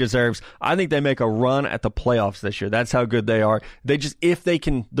recognition he deserves. I think they make a run at the playoffs this year. That's how good they are. They just, if they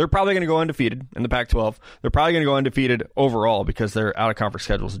can, they're probably going to go undefeated in the Pac-12. They're probably going to go undefeated overall because their out-of-conference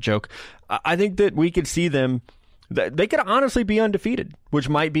schedule is a joke. I think that we could see them. They could honestly be undefeated, which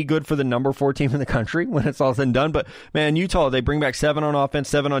might be good for the number 4 team in the country when it's all said and done. But, man, Utah, they bring back 7 on offense,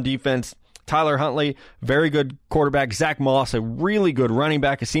 7 on defense. Tyler Huntley, very good quarterback. Zach Moss, a really good running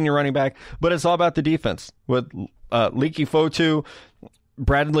back, a senior running back. But it's all about the defense with Leaky Fotu,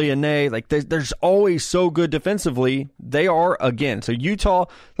 Bradley and Nay. Like, there's always so good defensively. They are, again. So Utah,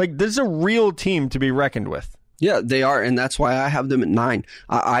 like, this is a real team to be reckoned with. Yeah, they are, and that's why I have them at 9.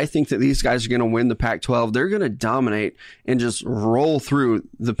 I think that these guys are going to win the Pac-12. They're going to dominate and just roll through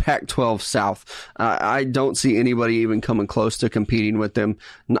the Pac-12 South. I don't see anybody even coming close to competing with them.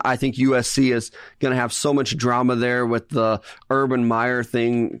 I think USC is going to have so much drama there with the Urban Meyer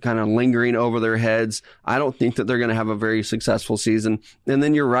thing kind of lingering over their heads. I don't think that they're going to have a very successful season. And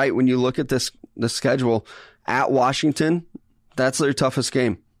then you're right, when you look at the schedule, at Washington, that's their toughest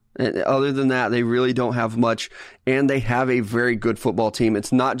game. Other than that, they really don't have much, and they have a very good football team.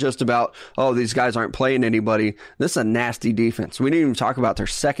 It's not just about, oh, these guys aren't playing anybody. This is a nasty defense. We didn't even talk about their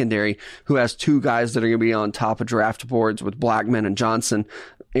secondary, who has 2 guys that are going to be on top of draft boards with Blackman and Johnson,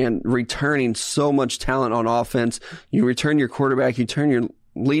 and returning so much talent on offense. You return your quarterback, you turn your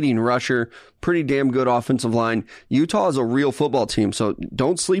leading rusher, pretty damn good offensive line. Utah is a real football team, so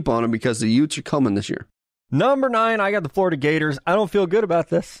don't sleep on them because the Utes are coming this year. Number 9, I got the Florida Gators. I don't feel good about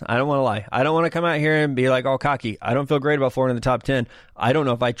this. I don't want to lie. I don't want to come out here and be like all cocky. I don't feel great about Florida in the top 10. I don't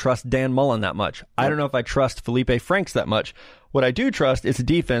know if I trust Dan Mullen that much. I don't know if I trust Felipe Franks that much. What I do trust is a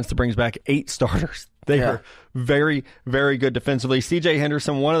defense that brings back 8 starters. They are very, very good defensively. C.J.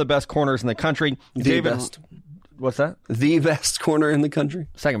 Henderson, one of the best corners in the country. Best. What's that? The best corner in the country.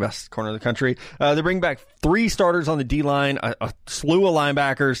 Second best corner in the country. They bring back 3 starters on the D-line, a slew of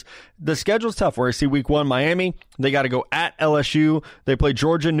linebackers. The schedule's tough. Where you see week 1, Miami. They got to go at LSU. They play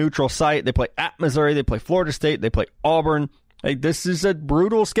Georgia neutral site. They play at Missouri. They play Florida State. They play Auburn. This is a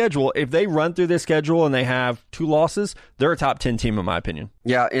brutal schedule. If they run through this schedule and they have 2 losses, they're a top 10 team in my opinion.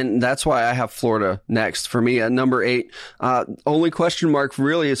 Yeah, and that's why I have Florida next for me at number 8. Only question mark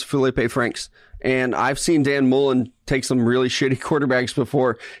really is Felipe Franks. And I've seen Dan Mullen take some really shitty quarterbacks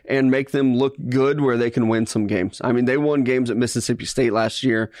before and make them look good where they can win some games. I mean, they won games at Mississippi State last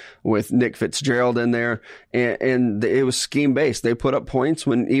year with Nick Fitzgerald in there, and it was scheme-based. They put up points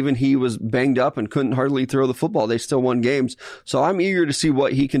when even he was banged up and couldn't hardly throw the football. They still won games. So I'm eager to see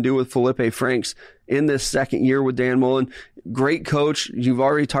what he can do with Felipe Franks in this second year with Dan Mullen. Great coach. You've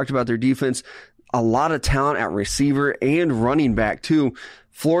already talked about their defense. A lot of talent at receiver and running back, too.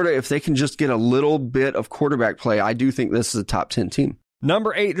 Florida, if they can just get a little bit of quarterback play, I do think this is a top 10 team.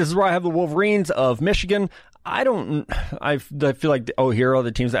 Number 8, this is where I have the Wolverines of Michigan. I feel like, here are all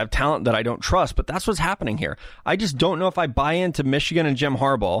the teams that have talent that I don't trust, but that's what's happening here. I just don't know if I buy into Michigan and Jim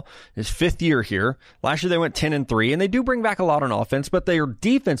Harbaugh, his 5th year here. Last year they went 10-3, and they do bring back a lot on offense, but their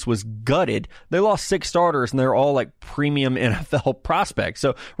defense was gutted. They lost 6 starters, and they're all like premium NFL prospects.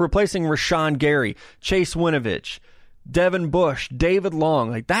 So replacing Rashawn Gary, Chase Winovich, Devin Bush, David Long,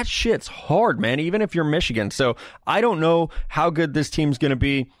 like that shit's hard, man, even if you're Michigan. So I don't know how good this team's going to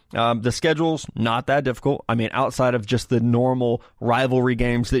be. The schedule's not that difficult. I mean, outside of just the normal rivalry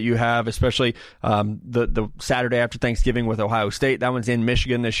games that you have, especially the Saturday after Thanksgiving with Ohio State. That one's in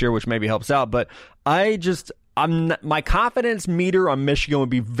Michigan this year, which maybe helps out. But my confidence meter on Michigan would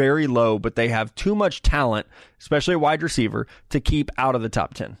be very low, but they have too much talent, especially a wide receiver, to keep out of the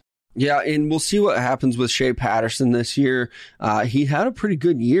top 10. Yeah, and we'll see what happens with Shea Patterson this year. He had a pretty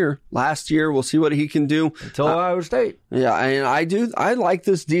good year last year. We'll see what he can do. Until Ohio State. Yeah, and I like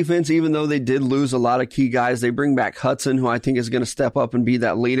this defense, even though they did lose a lot of key guys. They bring back Hudson, who I think is going to step up and be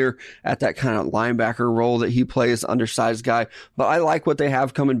that leader at that kind of linebacker role that he plays, undersized guy. But I like what they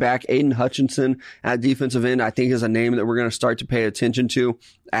have coming back. Aiden Hutchinson at defensive end, I think, is a name that we're going to start to pay attention to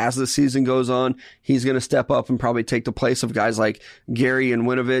as the season goes on. He's going to step up and probably take the place of guys like Gary and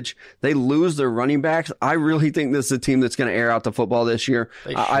Winovich. They lose their running backs. I really think this is a team that's going to air out the football this year.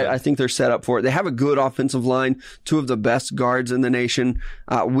 I think they're set up for it. They have a good offensive line, 2 of the best guards in the nation.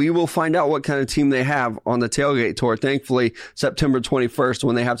 We will find out what kind of team they have on the tailgate tour, thankfully, September 21st,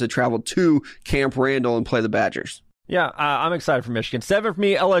 when they have to travel to Camp Randall and play the Badgers. Yeah, I'm excited for Michigan. 7 for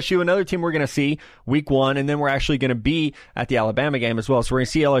me, LSU, another team we're going to see week 1, and then we're actually going to be at the Alabama game as well. So we're going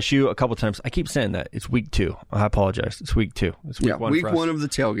to see LSU a couple times. I keep saying that. It's week 2. I apologize. It's week 2. It's week 1 week for us. 1 of the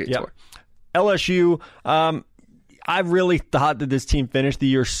tailgate tour. LSU, I really thought that this team finished the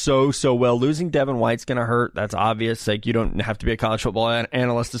year so well. Losing Devin White's going to hurt. That's obvious. Like, you don't have to be a college football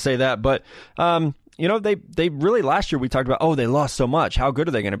analyst to say that. But, they really, last year we talked about, they lost so much. How good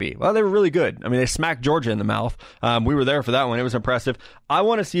are they going to be? Well, they were really good. I mean, they smacked Georgia in the mouth. We were there for that one. It was impressive. I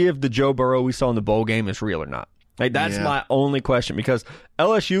want to see if the Joe Burrow we saw in the bowl game is real or not. Like, that's my only question, because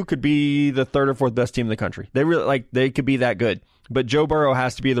LSU could be the 3rd or 4th best team in the country. They could be that good. But Joe Burrow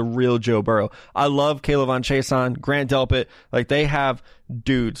has to be the real Joe Burrow. I love Caleb Von Chason, Grant Delpit. Like, they have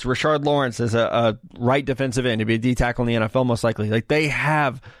dudes. Rashard Lawrence is a right defensive end to be a D tackle in the NFL, most likely. Like, they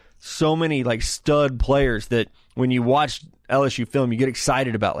have so many like stud players that when you watch LSU film, you get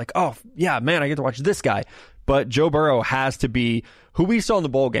excited about, like, oh yeah, man, I get to watch this guy. But Joe Burrow has to be who we saw in the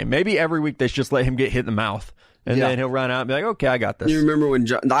bowl game. Maybe every week they just let him get hit in the mouth. And then he'll run out and be like, okay, I got this. You remember when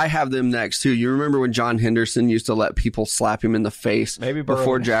I have them next, too. You remember when John Henderson used to let people slap him in the face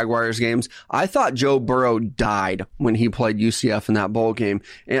before Jaguars games? I thought Joe Burrow died when he played UCF in that bowl game.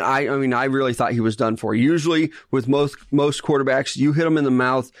 And I really thought he was done for. Usually with most quarterbacks, you hit them in the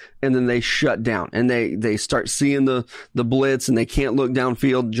mouth and then they shut down and they start seeing the blitz and they can't look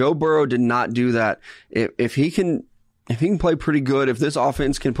downfield. Joe Burrow did not do that. If he can play pretty good, if this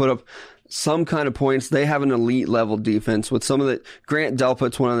offense can put up some kind of points, they have an elite level defense with some of the Grant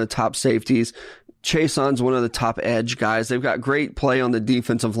Delpit's one of the top safeties. Chaseon's one of the top edge guys. They've got great play on the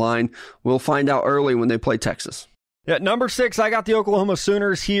defensive line. We'll find out early when they play Texas. Yeah, number 6, I got the Oklahoma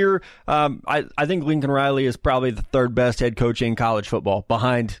Sooners here. I think Lincoln Riley is probably the 3rd best head coach in college football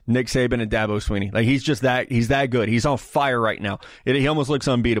behind Nick Saban and Dabo Swinney. Like he's that good. He's on fire right now. He almost looks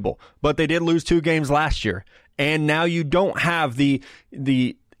unbeatable. But they did lose 2 games last year. And now you don't have the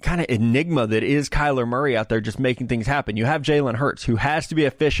kind of enigma that is Kyler Murray out there just making things happen. You have Jalen Hurts, who has to be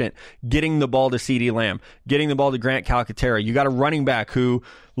efficient getting the ball to CeeDee Lamb, getting the ball to Grant Calcaterra. You got a running back who,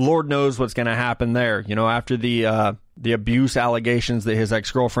 Lord knows what's going to happen there. You know, after the abuse allegations that his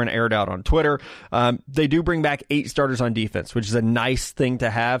ex-girlfriend aired out on Twitter. They do bring back 8 starters on defense, which is a nice thing to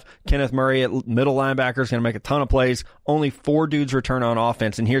have. Kenneth Murray at middle linebacker is going to make a ton of plays. Only 4 dudes return on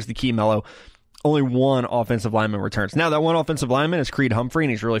offense, and here's the key, Mello. Only 1 offensive lineman returns. Now, that 1 offensive lineman is Creed Humphrey,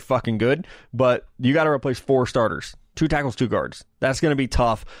 and he's really fucking good, but you got to replace 4 starters. 2 tackles, 2 guards. That's going to be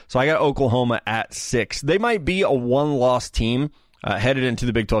tough. So I got Oklahoma at 6. They might be a 1-loss team headed into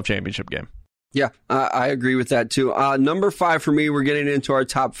the Big 12 championship game. Yeah, I agree with that too. Number 5 for me, we're getting into our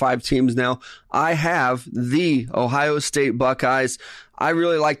top 5 teams now. I have the Ohio State Buckeyes. I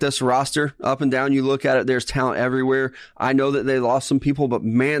really like this roster up and down. You look at it, there's talent everywhere. I know that they lost some people, but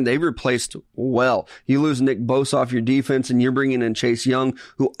man, they replaced well. You lose Nick Bosa off your defense and you're bringing in Chase Young,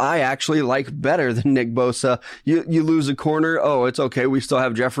 who I actually like better than Nick Bosa. You lose a corner. Oh, it's okay. We still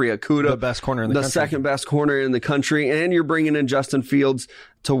have Jeffrey Okudah, the best corner in the country. The second best corner in the country. And you're bringing in Justin Fields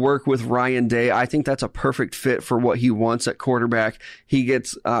to work with Ryan Day. I think that's a perfect fit for what he wants at quarterback. He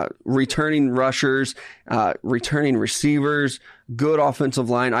gets returning rushers, returning receivers, good offensive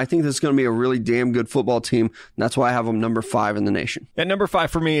line. I think this is going to be a really damn good football team. That's why I have them number 5 in the nation. And number 5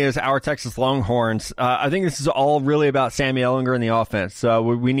 for me is our Texas Longhorns. I think this is all really about Sammy Ehlinger and the offense.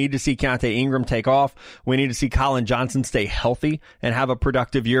 We need to see Keontae Ingram take off. We need to see Colin Johnson stay healthy and have a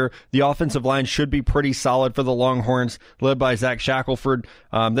productive year. The offensive line should be pretty solid for the Longhorns, led by Zach Shackelford.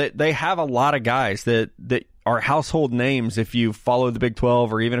 They have a lot of guys that are household names if you follow the Big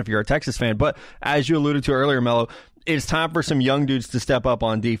 12 or even if you're a Texas fan. But as you alluded to earlier, Mello, it's time for some young dudes to step up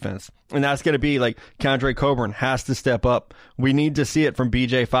on defense. And that's going to be like Keandre Coburn has to step up. We need to see it from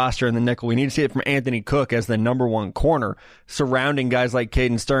B.J. Foster in the nickel. We need to see it from Anthony Cook as the number 1 corner surrounding guys like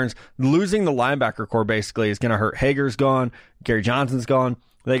Caden Stearns. Losing the linebacker core basically is going to hurt. Hager's gone. Gary Johnson's gone.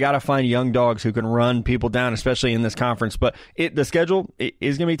 They got to find young dogs who can run people down, especially in this conference. But the schedule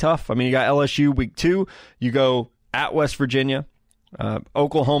is going to be tough. I mean, you got LSU week 2. You go at West Virginia.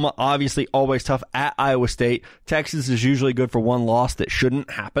 Oklahoma, obviously always tough at Iowa State. Texas is usually good for 1 loss that shouldn't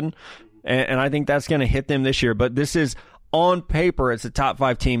happen. And I think that's going to hit them this year. But this is, on paper, it's a top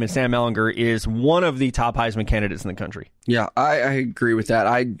 5 team, and Sam Ehlinger is one of the top Heisman candidates in the country. Yeah, I agree with that.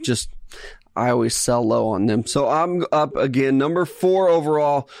 I always sell low on them. So I'm up again. Number 4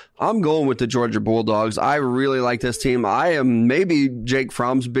 overall, I'm going with the Georgia Bulldogs. I really like this team. I am maybe Jake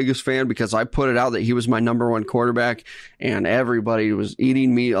Fromm's biggest fan because I put it out that he was my number 1 quarterback and everybody was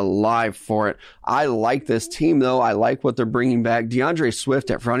eating me alive for it. I like this team though. I like what they're bringing back. DeAndre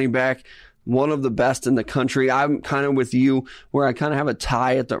Swift at running back, one of the best in the country. I'm kind of with you where I kind of have a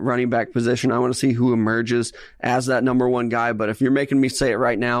tie at the running back position. I want to see who emerges as that number 1 guy. But if you're making me say it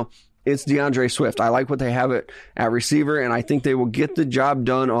right now, it's DeAndre Swift. I like what they have at receiver, and I think they will get the job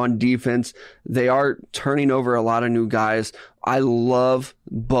done on defense. They are turning over a lot of new guys. I love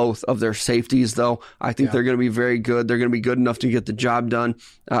both of their safeties, though. I think they're going to be very good. They're going to be good enough to get the job done.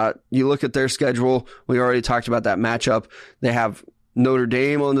 You look at their schedule. We already talked about that matchup. They have Notre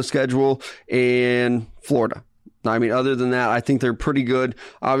Dame on the schedule and Florida. I mean, other than that, I think they're pretty good.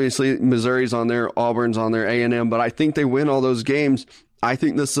 Obviously, Missouri's on there, Auburn's on there, A&M, but I think they win all those games. I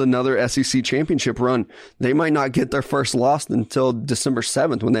think this is another SEC championship run. They might not get their first loss until December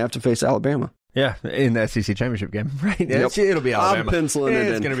 7th when they have to face Alabama. Yeah, in the SEC championship game, right? Yep. It'll be Alabama. I'm penciling it in.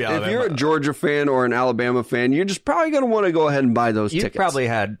 It's going to be Alabama. If you're a Georgia fan or an Alabama fan, you're just probably going to want to go ahead and buy those tickets. You probably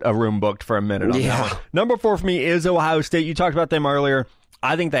had a room booked for a minute on that one. Number 4 for me is Ohio State. You talked about them earlier.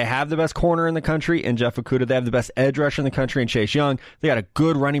 I think they have the best corner in the country in Jeff Okudah. They have the best edge rusher in the country in Chase Young. They got a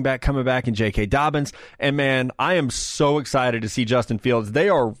good running back coming back in J.K. Dobbins. And, man, I am so excited to see Justin Fields. They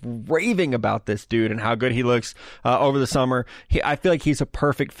are raving about this dude and how good he looks over the summer. I feel like he's a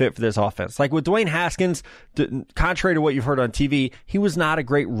perfect fit for this offense. Like with Dwayne Haskins, contrary to what you've heard on TV, he was not a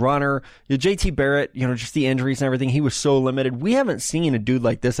great runner. J.T. Barrett, just the injuries and everything, he was so limited. We haven't seen a dude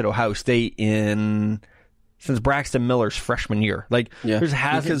like this at Ohio State since Braxton Miller's freshman year.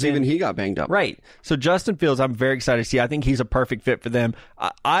 Because even he got banged up. Right. So Justin Fields, I'm very excited to see. I think he's a perfect fit for them.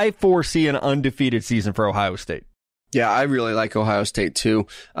 I foresee an undefeated season for Ohio State. Yeah, I really like Ohio State too.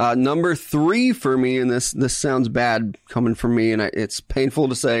 Number 3 for me, and this sounds bad coming from me, and it's painful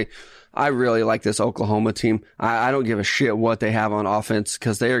to say, I really like this Oklahoma team. I don't give a shit what they have on offense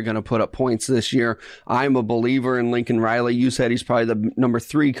because they are going to put up points this year. I'm a believer in Lincoln Riley. You said he's probably the number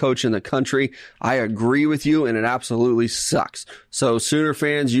 3 coach in the country. I agree with you, and it absolutely sucks. So Sooner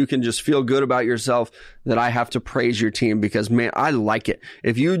fans, you can just feel good about yourself that I have to praise your team because, man, I like it.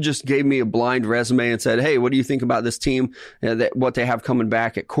 If you just gave me a blind resume and said, hey, what do you think about this team, what they have coming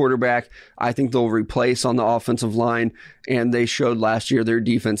back at quarterback, I think they'll replace on the offensive line, and they showed last year their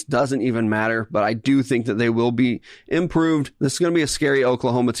defense doesn't even matter, but I do think that they will be improved. This is going to be a scary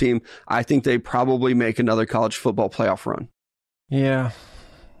Oklahoma team. I think they probably make another college football playoff run. Yeah.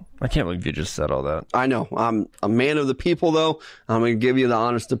 I can't believe you just said all that. I know. I'm a man of the people, though. I'm going to give you the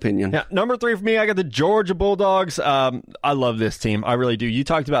honest opinion. Yeah, number 3 for me, I got the Georgia Bulldogs. I love this team. I really do. You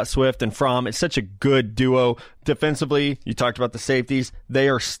talked about Swift and Fromm. It's such a good duo. Defensively, you talked about the safeties. They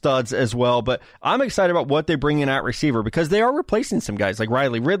are studs as well. But I'm excited about what they bring in at receiver because they are replacing some guys. Like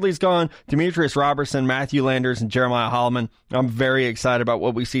Riley Ridley's gone, Demetrius Robertson, Matthew Landers, and Jeremiah Holloman. I'm very excited about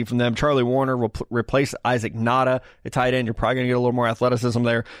what we see from them. Charlie Warner will replace Isaac Nada at tight end. You're probably going to get a little more athleticism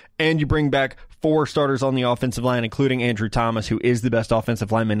there. And you bring back 4 starters on the offensive line, including Andrew Thomas, who is the best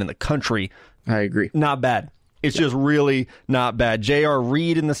offensive lineman in the country. I agree. Not bad. It's just really not bad. J.R.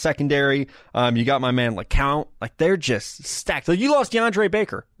 Reed in the secondary. You got my man LeCount. They're just stacked. You lost DeAndre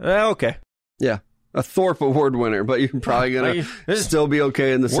Baker. Okay. Yeah. A Thorpe Award winner, but you're probably going to still be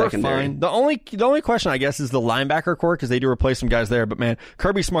okay in the secondary. Fine. The only question, I guess, is the linebacker core because they do replace some guys there. But, man,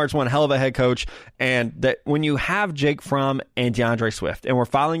 Kirby Smart's one hell of a head coach. And that when you have Jake Fromm and DeAndre Swift, and we're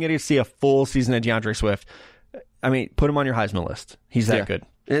finally going to see a full season of DeAndre Swift, put him on your Heisman list. He's that good.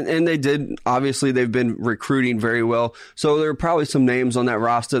 And they did, obviously, they've been recruiting very well. So there are probably some names on that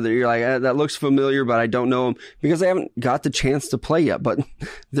roster that you're like, that looks familiar, but I don't know them because they haven't got the chance to play yet. But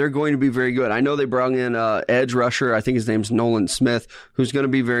they're going to be very good. I know they brought in edge rusher. I think his name's Nolan Smith, who's going to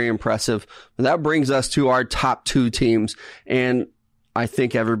be very impressive. But that brings us to our top 2 teams. And I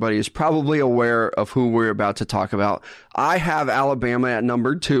think everybody is probably aware of who we're about to talk about. I have Alabama at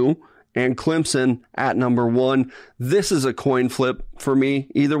number 2. And Clemson at number 1. This is a coin flip for me.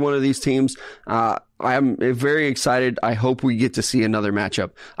 Either one of these teams. I'm very excited. I hope we get to see another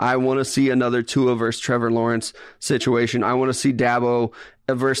matchup. I want to see another Tua versus Trevor Lawrence situation. I want to see Dabo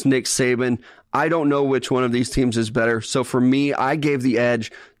versus Nick Saban. I don't know which one of these teams is better. So for me, I gave the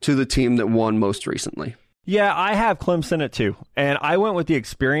edge to the team that won most recently. Yeah, I have Clemson at 2. And I went with the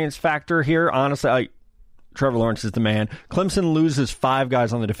experience factor here. Honestly, Trevor Lawrence is the man. Clemson loses 5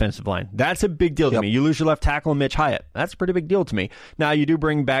 guys on the defensive line. That's a big deal to me. You lose your left tackle and Mitch Hyatt. That's a pretty big deal to me. Now, you do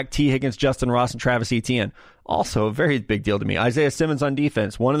bring back T. Higgins, Justin Ross, and Travis Etienne. Also a very big deal to me. Isaiah Simmons on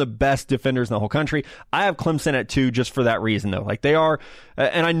defense, one of the best defenders in the whole country. I have Clemson at 2 just for that reason, though. They are,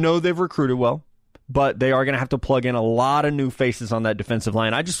 and I know they've recruited well, but they are going to have to plug in a lot of new faces on that defensive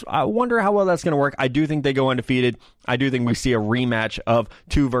line. I wonder how well that's going to work. I do think they go undefeated. I do think we see a rematch of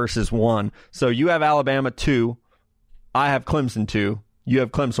 2 versus 1. So you have Alabama 2. I have Clemson 2. You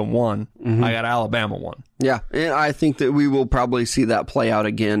have Clemson 1. Mm-hmm. I got Alabama 1. Yeah, and I think that we will probably see that play out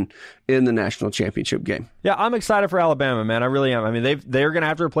again in the national championship game. Yeah, I'm excited for Alabama, man. I really am. They're going to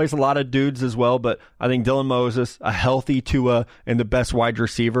have to replace a lot of dudes as well, but I think Dylan Moses, a healthy Tua, and the best wide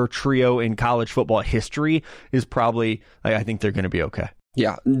receiver trio in college football history is probably, I think they're going to be okay.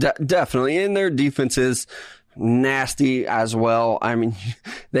 Yeah, definitely. And their defense is nasty as well.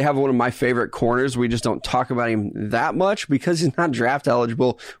 They have one of my favorite corners. We just don't talk about him that much because he's not draft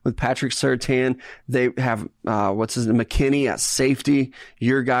eligible with Patrick Surtain. They have, McKinney at safety,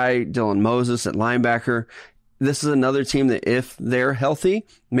 your guy, Dylan Moses at linebacker. This is another team that if they're healthy,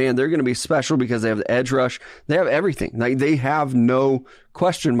 man, they're going to be special because they have the edge rush. They have everything. They have no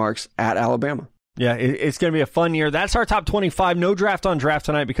question marks at Alabama. Yeah, it's going to be a fun year. That's our top 25. No draft on draft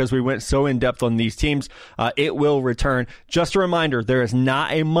tonight because we went so in-depth on these teams. It will return. Just a reminder, there is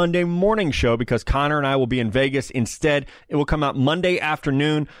not a Monday morning show because Connor and I will be in Vegas. Instead, it will come out Monday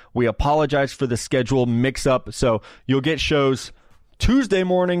afternoon. We apologize for the schedule mix-up, so you'll get shows Tuesday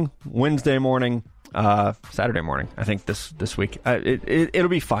morning, Wednesday morning, Saturday morning. I think this week. It'll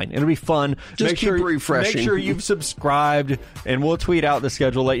be fine. It'll be fun. Just keep refreshing. Make sure you've subscribed, and we'll tweet out the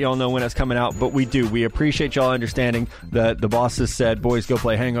schedule, let y'all know when it's coming out. But we appreciate y'all understanding that the bosses said, boys, go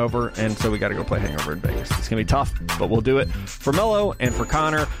play Hangover, and so we got to go play Hangover in Vegas. It's gonna be tough, but we'll do it. For Mello and for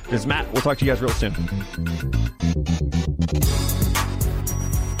Connor, this is Matt. We'll talk to you guys real soon.